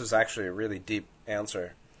 This is actually a really deep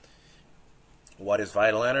answer. What is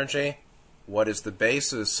vital energy? What is the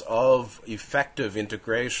basis of effective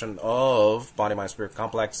integration of body, mind, spirit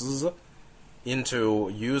complexes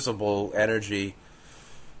into usable energy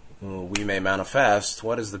we may manifest?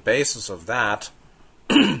 What is the basis of that?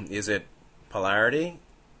 Is it polarity,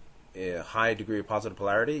 a high degree of positive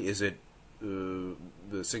polarity? Is it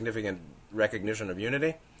the significant recognition of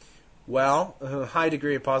unity? Well, a high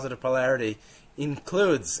degree of positive polarity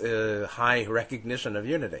includes high recognition of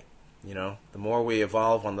unity. You know, the more we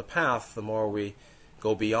evolve on the path, the more we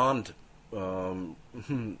go beyond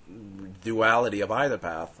duality of either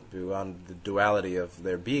path, beyond the duality of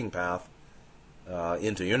their being path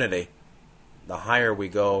into unity. The higher we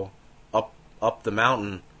go up the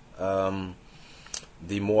mountain, the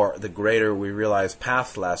greater we realize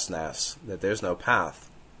pathlessness, that there's no path.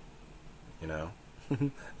 You know,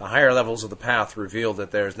 the higher levels of the path reveal that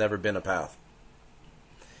there's never been a path.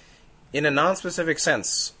 In a non-specific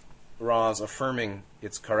sense, Ra's affirming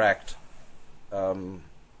it's correct.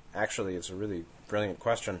 Actually, it's a really brilliant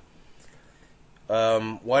question.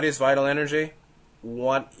 What is vital energy?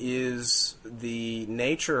 what is the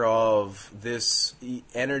nature of this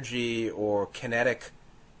energy or kinetic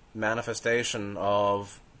manifestation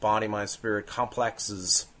of body, mind, spirit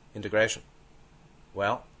complexes integration?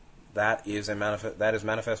 Well, that is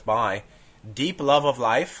manifest by deep love of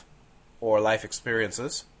life or life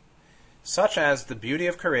experiences, such as the beauty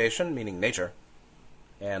of creation, meaning nature,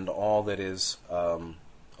 and all that is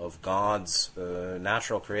of God's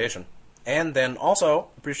natural creation. And then also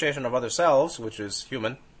appreciation of other selves, which is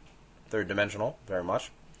human, third dimensional, very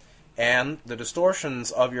much. And the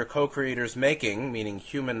distortions of your co-creator's making, meaning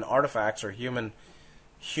human artifacts or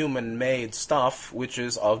human-made stuff, which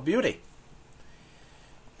is of beauty.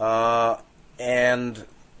 And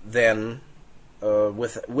then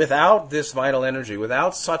without this vital energy,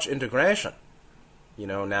 without such integration,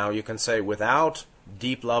 now you can say without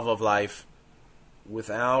deep love of life,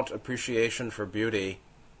 without appreciation for beauty,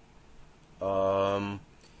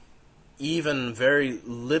 even very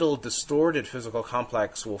little distorted physical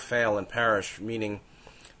complex will fail and perish, meaning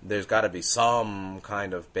there's got to be some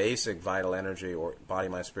kind of basic vital energy or body,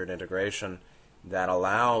 mind, spirit integration that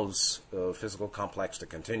allows physical complex to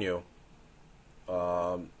continue.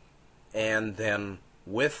 And then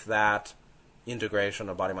with that integration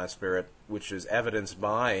of body, mind, spirit, which is evidenced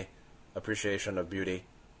by appreciation of beauty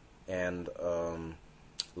and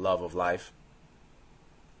love of life,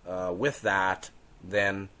 with that,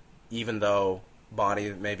 then even though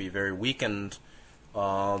body may be very weakened,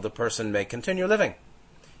 the person may continue living.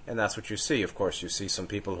 And that's what you see. Of course, you see some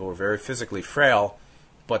people who are very physically frail,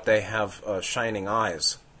 but they have shining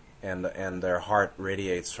eyes, and their heart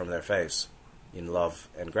radiates from their face in love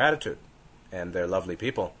and gratitude. And they're lovely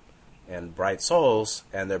people and bright souls,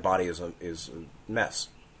 and their body is a mess.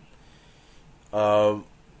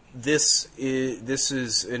 This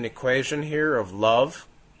is an equation here of love,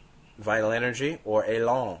 vital energy, or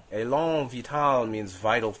élan. Élan vital means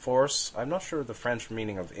vital force. I'm not sure the French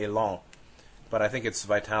meaning of élan, but I think it's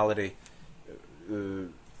vitality,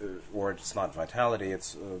 or it's not vitality,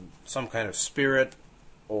 it's some kind of spirit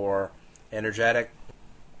or energetic,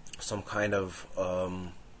 some kind of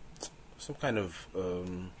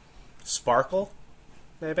sparkle,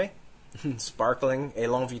 maybe? Sparkling,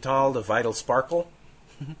 élan vital, the vital sparkle.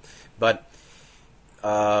 But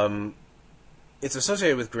it's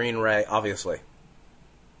associated with green ray, obviously.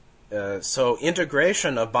 So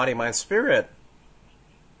integration of body, mind, spirit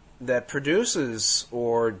that produces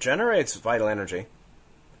or generates vital energy,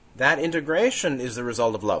 that integration is the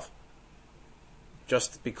result of love.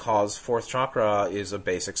 Just because fourth chakra is a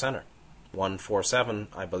basic center. 1, 4, 7,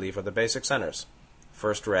 I believe, are the basic centers.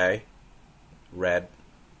 First ray, red,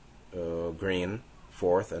 green,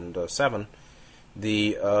 fourth, and 7.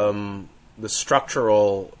 The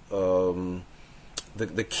structural,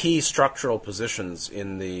 the key structural positions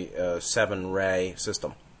in the 7-ray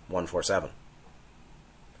system, 1, 4, 7.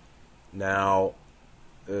 Now,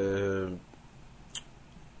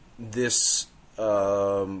 this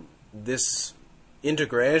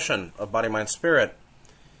integration of body, mind, spirit,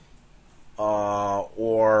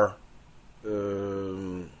 or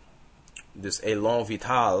this élan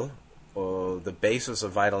vital, the basis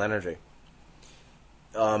of vital energy,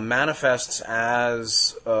 manifests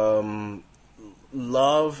as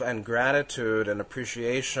love and gratitude and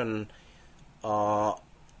appreciation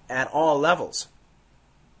at all levels.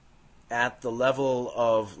 At the level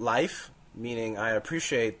of life, meaning I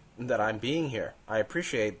appreciate that I'm being here. I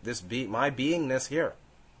appreciate this my beingness here.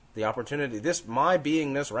 The opportunity, my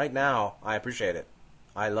beingness right now, I appreciate it.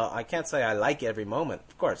 I can't say I like every moment,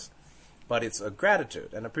 of course, but it's a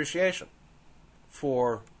gratitude and appreciation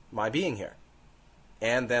for my being here.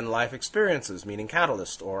 And then life experiences, meaning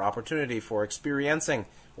catalyst or opportunity for experiencing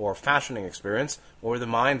or fashioning experience, or the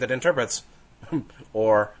mind that interprets,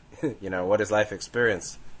 or, what is life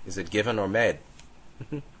experience? Is it given or made?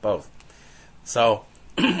 Both. So,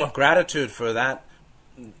 gratitude for that,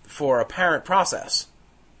 for apparent process,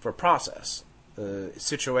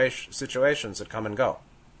 situations that come and go.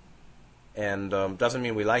 And doesn't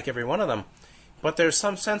mean we like every one of them, but there's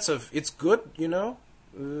some sense of it's good, even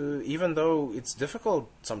though it's difficult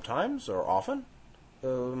sometimes or often.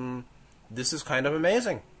 This is kind of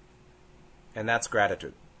amazing. And that's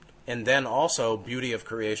gratitude. And then also beauty of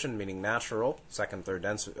creation, meaning natural,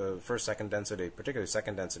 first, second density, particularly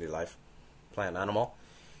second density life, plant, animal.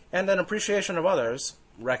 And then appreciation of others,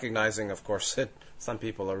 recognizing, of course, that some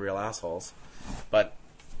people are real assholes. But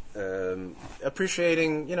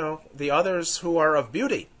appreciating, the others who are of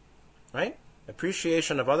beauty, right?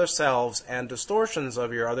 Appreciation of other selves and distortions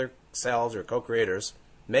of your other selves, your co-creators,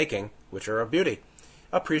 making, which are of beauty.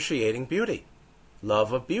 Appreciating beauty.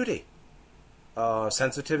 Love of beauty.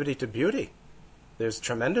 Sensitivity to beauty. There's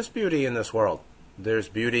tremendous beauty in this world. There's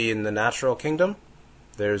beauty in the natural kingdom.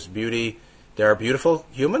 There's beauty. There are beautiful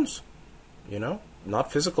humans,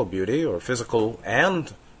 not physical beauty or physical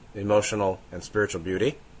and emotional and spiritual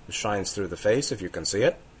beauty. It shines through the face if you can see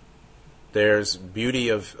it. There's beauty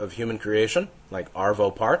of human creation, like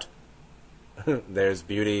Arvo Part. There's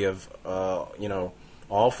beauty of,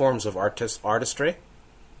 all forms of artistry,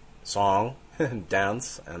 song,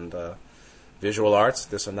 dance, and visual arts,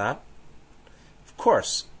 this and that. Of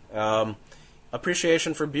course,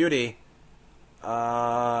 appreciation for beauty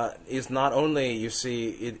is not only, you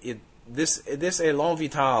see, this élan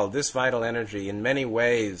vital, this vital energy, in many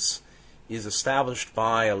ways is established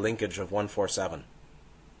by a linkage of 147.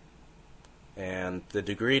 And the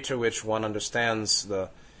degree to which one understands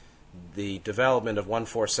the development of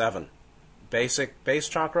 147, basic base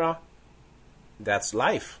chakra, that's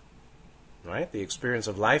life, right? The experience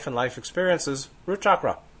of life and life experiences, root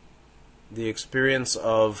chakra. The experience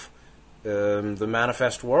of the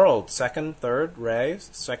manifest world, second, third rays,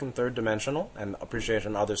 second, third dimensional, and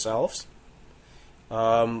appreciation of other selves.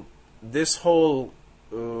 This whole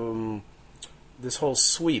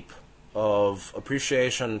sweep of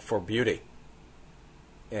appreciation for beauty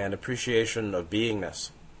and appreciation of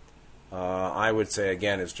beingness, I would say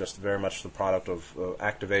again, is just very much the product of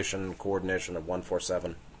activation and coordination of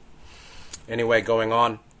 147. Anyway, going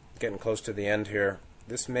on, getting close to the end here.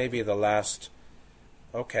 This may be the last.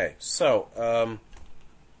 Okay, so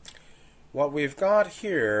what we've got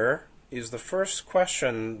here is the first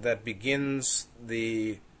question that begins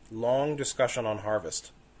the long discussion on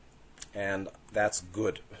harvest. And that's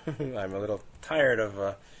good. I'm a little tired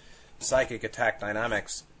of psychic attack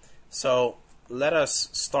dynamics. So let us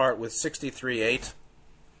start with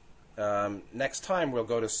 63.8. Next time we'll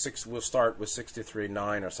we'll start with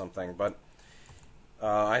 63.9 or something, but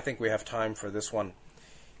I think we have time for this one.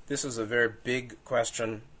 This is a very big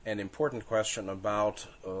question, an important question about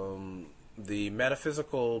the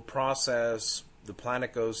metaphysical process the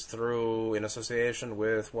planet goes through in association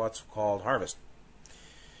with what's called harvest.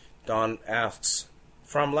 Don asks,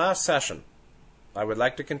 from last session, I would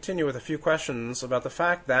like to continue with a few questions about the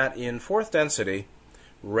fact that in fourth density,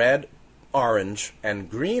 red, orange, and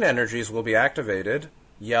green energies will be activated,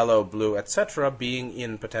 yellow, blue, etc., being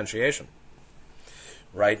in potentiation.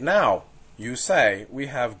 Right now, you say we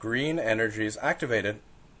have green energies activated.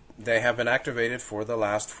 They have been activated for the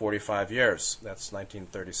last 45 years. That's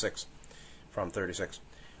 1936, from 36.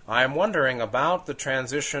 I am wondering about the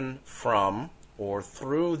transition from or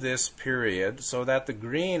through this period so that the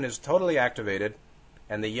green is totally activated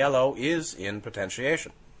and the yellow is in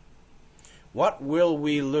potentiation. What will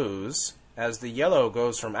we lose as the yellow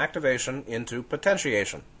goes from activation into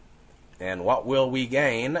potentiation? And what will we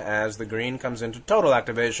gain as the green comes into total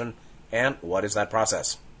activation? And what is that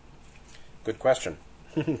process? Good question.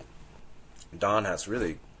 Don has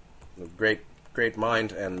really a great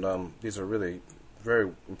mind, and these are really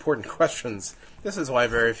very important questions. This is why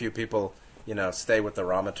very few people, stay with the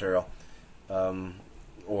raw material,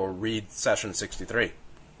 or read session 63,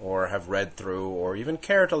 or have read through, or even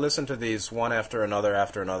care to listen to these one after another,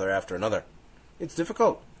 after another, after another. It's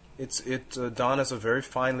difficult. Don has a very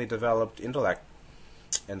finely developed intellect,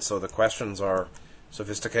 and so the questions are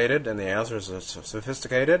sophisticated, and the answers are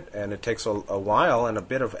sophisticated, and it takes a while and a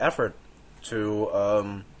bit of effort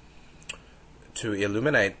to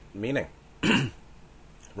illuminate meaning.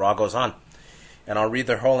 Ra goes on, and I'll read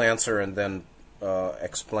their whole answer and then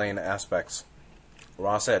explain aspects.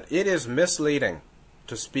 Ra said, it is misleading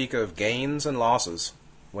to speak of gains and losses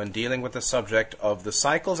when dealing with the subject of the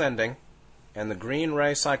cycles ending and the green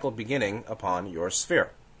ray cycle beginning upon your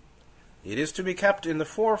sphere. It is to be kept in the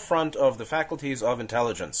forefront of the faculties of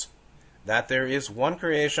intelligence that there is one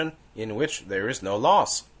creation in which there is no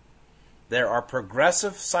loss. There are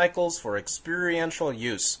progressive cycles for experiential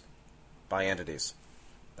use by entities.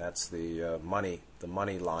 That's the money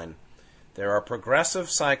line. There are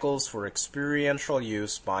progressive cycles for experiential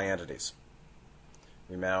use by entities.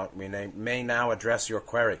 We may now address your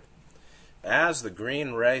query. As the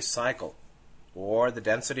green ray cycle, or the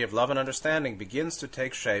density of love and understanding, begins to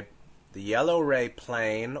take shape, the yellow ray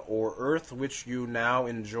plane, or earth which you now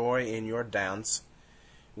enjoy in your dance,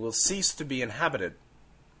 will cease to be inhabited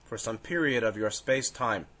for some period of your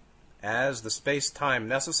space-time, as the space-time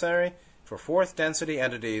necessary for fourth density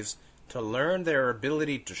entities to learn their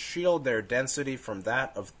ability to shield their density from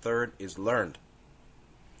that of third is learned.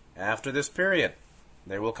 After this period,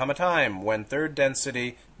 there will come a time when third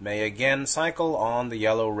density may again cycle on the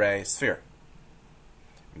yellow ray sphere.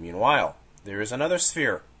 Meanwhile, there is another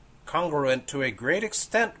sphere, congruent to a great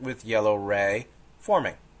extent with yellow ray,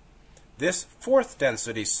 forming. This fourth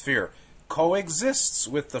density sphere, coexists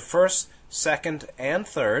with the first, second, and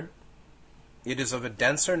third. It is of a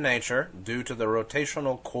denser nature due to the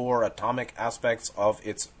rotational core atomic aspects of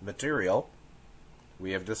its material.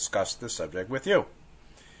 We have discussed this subject with you.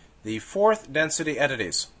 The fourth density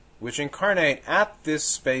entities, which incarnate at this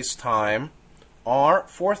space-time, are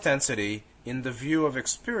fourth density in the view of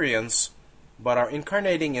experience, but are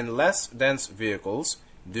incarnating in less dense vehicles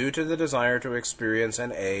due to the desire to experience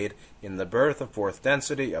and aid in the birth of fourth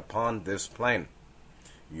density upon this plane.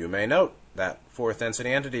 You may note that fourth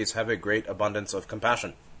density entities have a great abundance of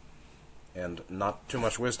compassion and not too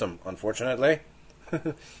much wisdom, unfortunately.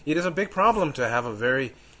 It is a big problem to have a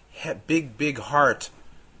very big heart,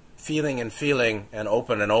 feeling and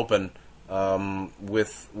open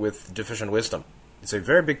with deficient wisdom. It's a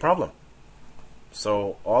very big problem.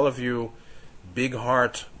 So all of you big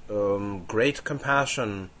heart, great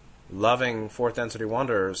compassion, loving fourth density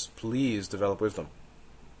wanderers, please develop wisdom.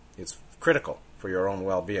 It's critical for your own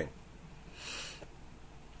well-being.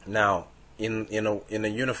 Now, in a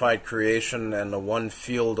unified creation and a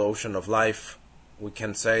one-field ocean of life, we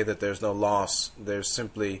can say that there's no loss. There's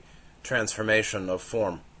simply transformation of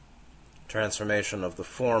form. Transformation of the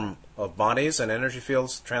form of bodies and energy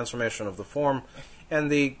fields, transformation of the form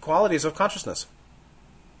and the qualities of consciousness.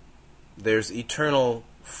 There's eternal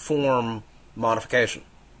form modification,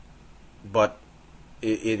 but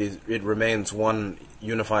it remains one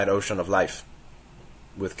unified ocean of life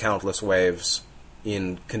with countless waves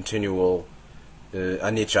in continual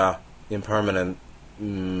anicca, impermanent,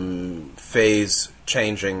 phase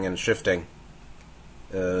changing and shifting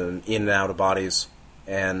in and out of bodies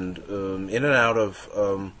and in and out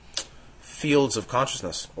of fields of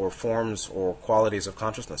consciousness or forms or qualities of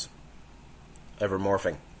consciousness, ever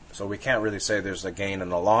morphing. So we can't really say there's a gain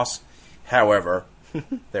and a loss. However,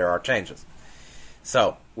 there are changes.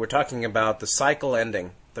 So we're talking about the cycle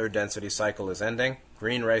ending. Third density cycle is ending.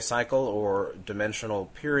 Green ray cycle or dimensional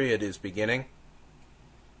period is beginning.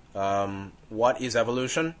 What is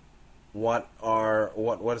evolution? What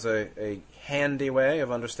is a handy way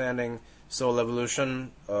of understanding soul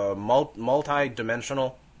evolution?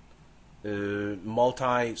 Multi-dimensional,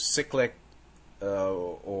 multi-cyclic,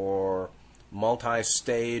 or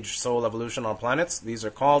multi-stage soul evolution on planets. These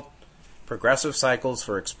are called progressive cycles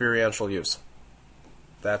for experiential use.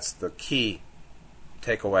 That's the key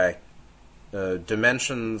takeaway.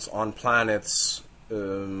 Dimensions on planets,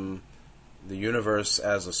 the universe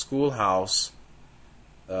as a schoolhouse,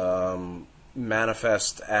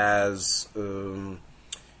 manifest as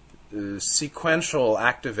sequential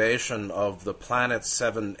activation of the planet's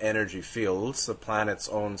 7 energy fields, the planet's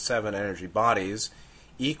own 7 energy bodies,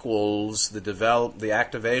 equals the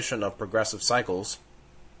activation of progressive cycles.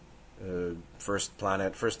 The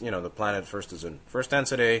planet first is in first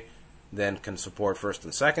density, then can support first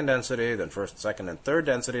and second density, then first, second, and third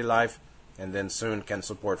density life, and then soon can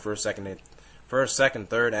support first, second,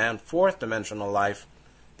 third, and fourth dimensional life.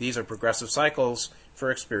 These are progressive cycles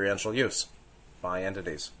for experiential use by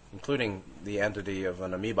entities, including the entity of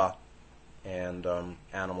an amoeba and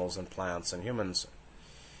animals and plants and humans.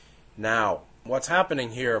 Now, what's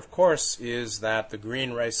happening here, of course, is that the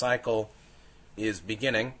green ray cycle is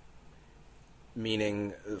beginning,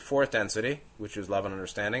 meaning fourth density, which is love and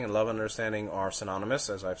understanding, and love and understanding are synonymous,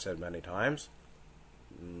 as I've said many times.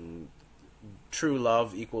 True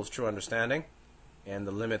love equals true understanding, and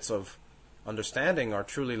the limits of understanding are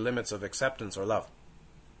truly limits of acceptance or love.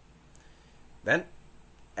 Then,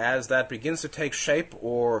 as that begins to take shape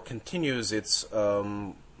or continues its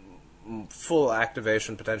full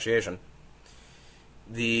activation potentiation,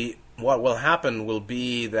 what will happen will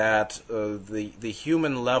be that the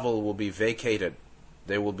human level will be vacated.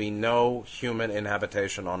 There will be no human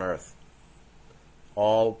inhabitation on Earth.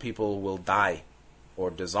 All people will die or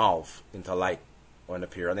dissolve into light and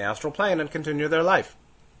appear on the astral plane and continue their life.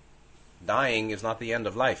 Dying is not the end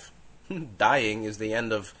of life. Dying is the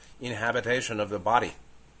end of inhabitation of the body.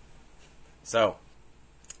 So,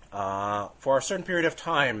 for a certain period of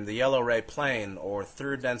time, the yellow ray plane or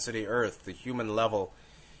third density Earth, the human level,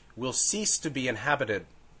 will cease to be inhabited.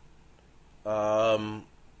 This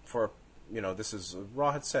is,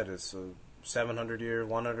 Ra had said, it's 700 years,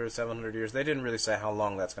 100, 700 years. They didn't really say how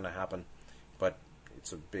long that's going to happen, but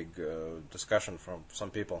it's a big discussion from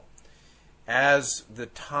some people. As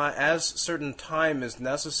certain time is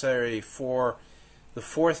necessary for the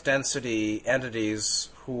fourth density entities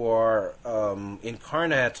who are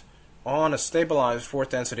incarnate on a stabilized fourth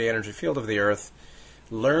density energy field of the Earth,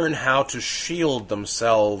 learn how to shield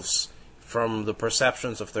themselves from the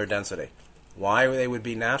perceptions of third density. Why they would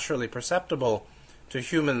be naturally perceptible to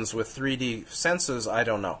humans with 3D senses, I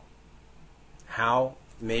don't know. How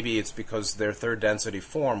maybe it's because their third density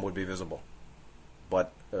form would be visible.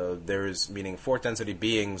 But there is, meaning fourth density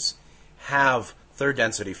beings have third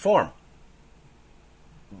density form,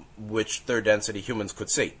 which third density humans could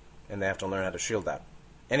see, and they have to learn how to shield that.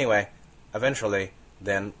 Anyway, eventually,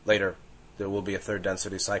 then later, there will be a third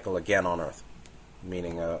density cycle again on Earth,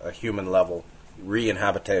 meaning a human level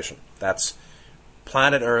re-inhabitation. That's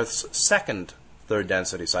planet Earth's second third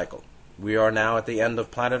density cycle. We are now at the end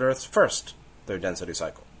of planet Earth's first third density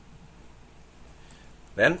cycle.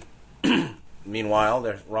 Then, meanwhile,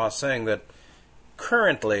 there's Ross saying that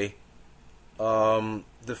currently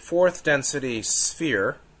the fourth density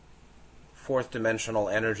sphere, fourth dimensional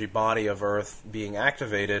energy body of Earth being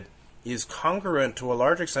activated, is congruent to a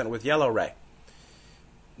large extent with yellow ray.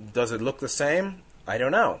 Does it look the same? I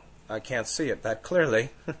don't know. I can't see it that clearly.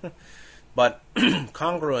 But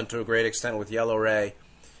congruent to a great extent with yellow ray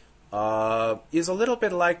is a little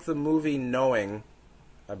bit like the movie Knowing,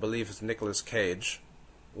 I believe it's Nicolas Cage,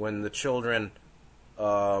 when the children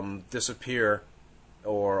disappear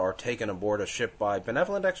or are taken aboard a ship by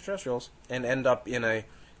benevolent extraterrestrials and end up in a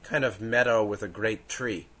kind of meadow with a great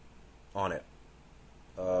tree on it.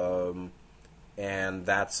 And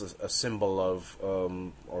that's a symbol of,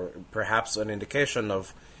 or perhaps an indication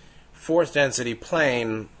of, fourth density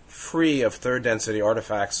plane free of third density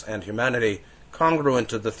artifacts and humanity, congruent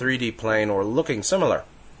to the 3D plane or looking similar.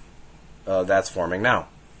 That's forming now.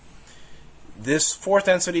 This fourth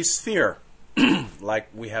density sphere, like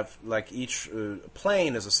each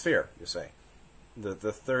plane is a sphere, you say.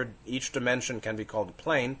 The third, each dimension can be called a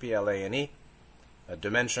plane, P-L-A-N-E. A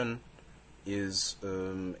dimension is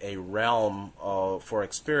a realm for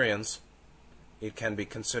experience. It can be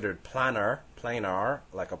considered planar,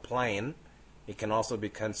 like a plane. It can also be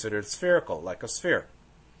considered spherical, like a sphere.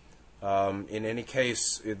 In any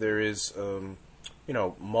case, there is,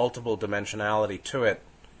 multiple dimensionality to it,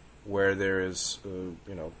 where there is,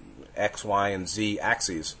 X, Y, and Z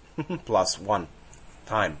axes plus one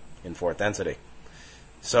time in fourth density.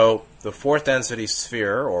 So the fourth density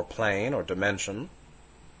sphere or plane or dimension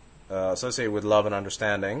associated with love and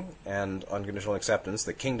understanding and unconditional acceptance,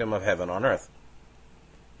 the kingdom of heaven on earth,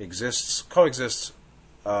 coexists,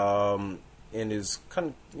 and is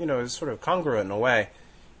sort of congruent in a way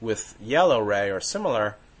with yellow ray or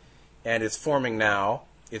similar, and it's forming now.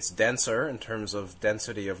 It's denser in terms of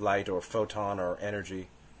density of light or photon or energy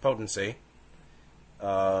potency,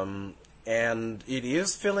 and it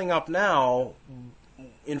is filling up now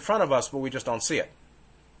in front of us, but we just don't see it.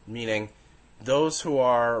 Meaning, those who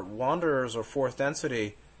are wanderers or fourth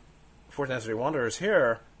density wanderers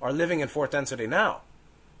here are living in fourth density now,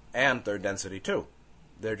 and third density too.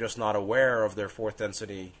 They're just not aware of their fourth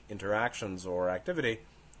density interactions or activity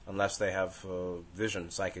unless they have vision,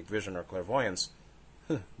 psychic vision, or clairvoyance,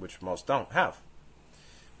 which most don't have.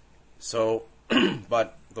 So,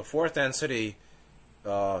 but the fourth density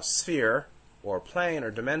sphere or plane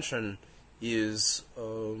or dimension is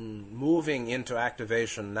moving into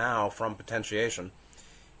activation now from potentiation.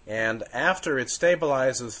 And after it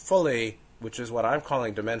stabilizes fully, which is what I'm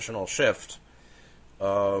calling dimensional shift,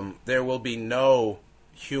 there will be no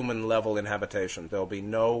human level inhabitation. There will be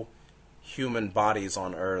no human bodies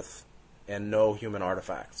on Earth and no human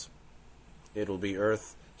artifacts. It'll be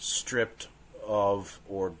Earth stripped of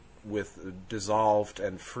or with dissolved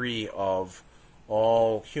and free of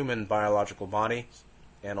all human biological bodies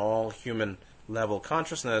and all human level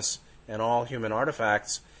consciousness and all human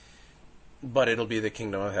artifacts, but it'll be the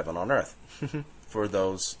kingdom of heaven on earth for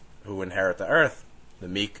those who inherit the earth, the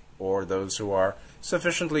meek, or those who are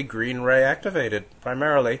sufficiently green ray activated,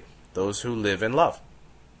 primarily those who live in love.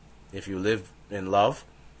 If you live in love,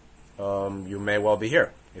 you may well be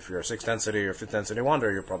here. If you're a sixth density or fifth density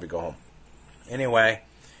wanderer, you'll probably go home. Anyway,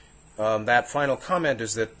 that final comment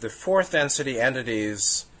is that the fourth density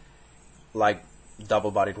entities, like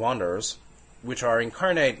double-bodied wanderers, which are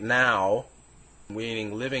incarnate now,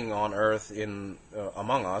 meaning living on Earth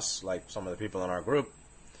among us, like some of the people in our group,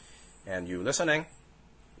 and you listening,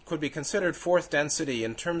 could be considered fourth density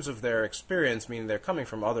in terms of their experience, meaning they're coming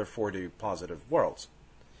from other 4D positive worlds.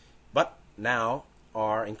 But now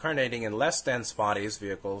are incarnating in less dense bodies,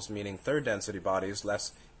 vehicles, meaning third density bodies,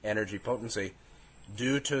 less energy potency,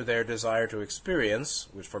 due to their desire to experience,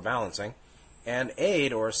 which for balancing, and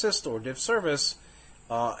aid or assist or give service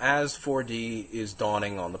as 4D is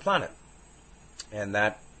dawning on the planet. And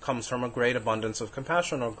that comes from a great abundance of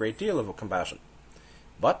compassion or a great deal of compassion.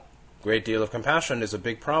 But great deal of compassion is a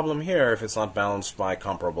big problem here if it's not balanced by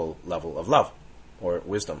comparable level of love or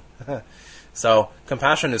wisdom. So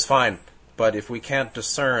compassion is fine, but if we can't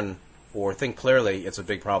discern or think clearly, it's a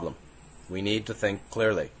big problem. We need to think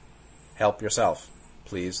clearly. Help yourself.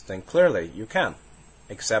 please think clearly. You can.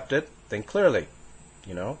 Accept it, think clearly.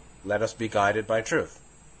 Let us be guided by truth.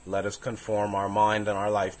 Let us conform our mind and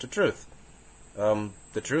our life to truth.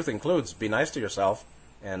 The truth includes be nice to yourself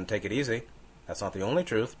and take it easy. That's not the only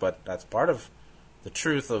truth, but that's part of the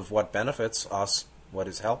truth of what benefits us, what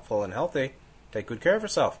is helpful and healthy. Take good care of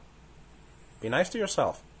yourself. Be nice to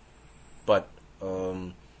yourself. But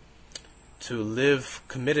to live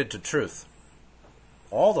committed to truth,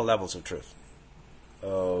 all the levels of truth,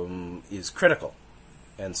 is critical.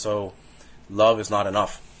 And so love is not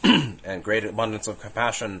enough. And great abundance of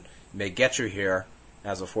compassion may get you here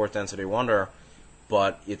as a fourth density wonder,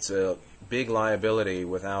 but it's a big liability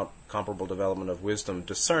without comparable development of wisdom,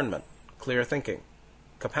 discernment, clear thinking,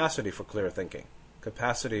 capacity for clear thinking,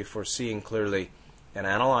 capacity for seeing clearly and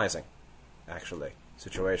analyzing, actually,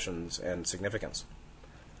 situations and significance.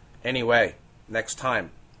 Anyway, next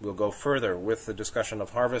time we'll go further with the discussion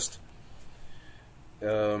of harvest.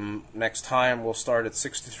 Next time we'll start at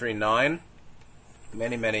 63.9.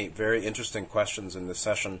 Many very interesting questions in this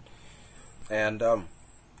session. And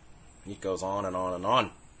it goes on and on and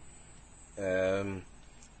on.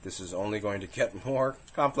 This is only going to get more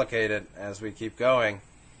complicated as we keep going.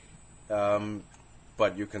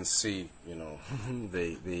 But you can see,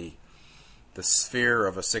 the sphere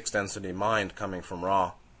of a sixth density mind coming from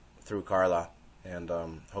Ra through Carla. And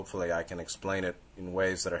hopefully I can explain it in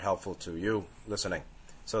ways that are helpful to you listening.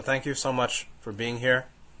 So thank you so much for being here.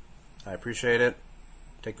 I appreciate it.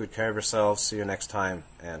 Take good care of yourselves. See you next time,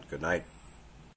 and good night.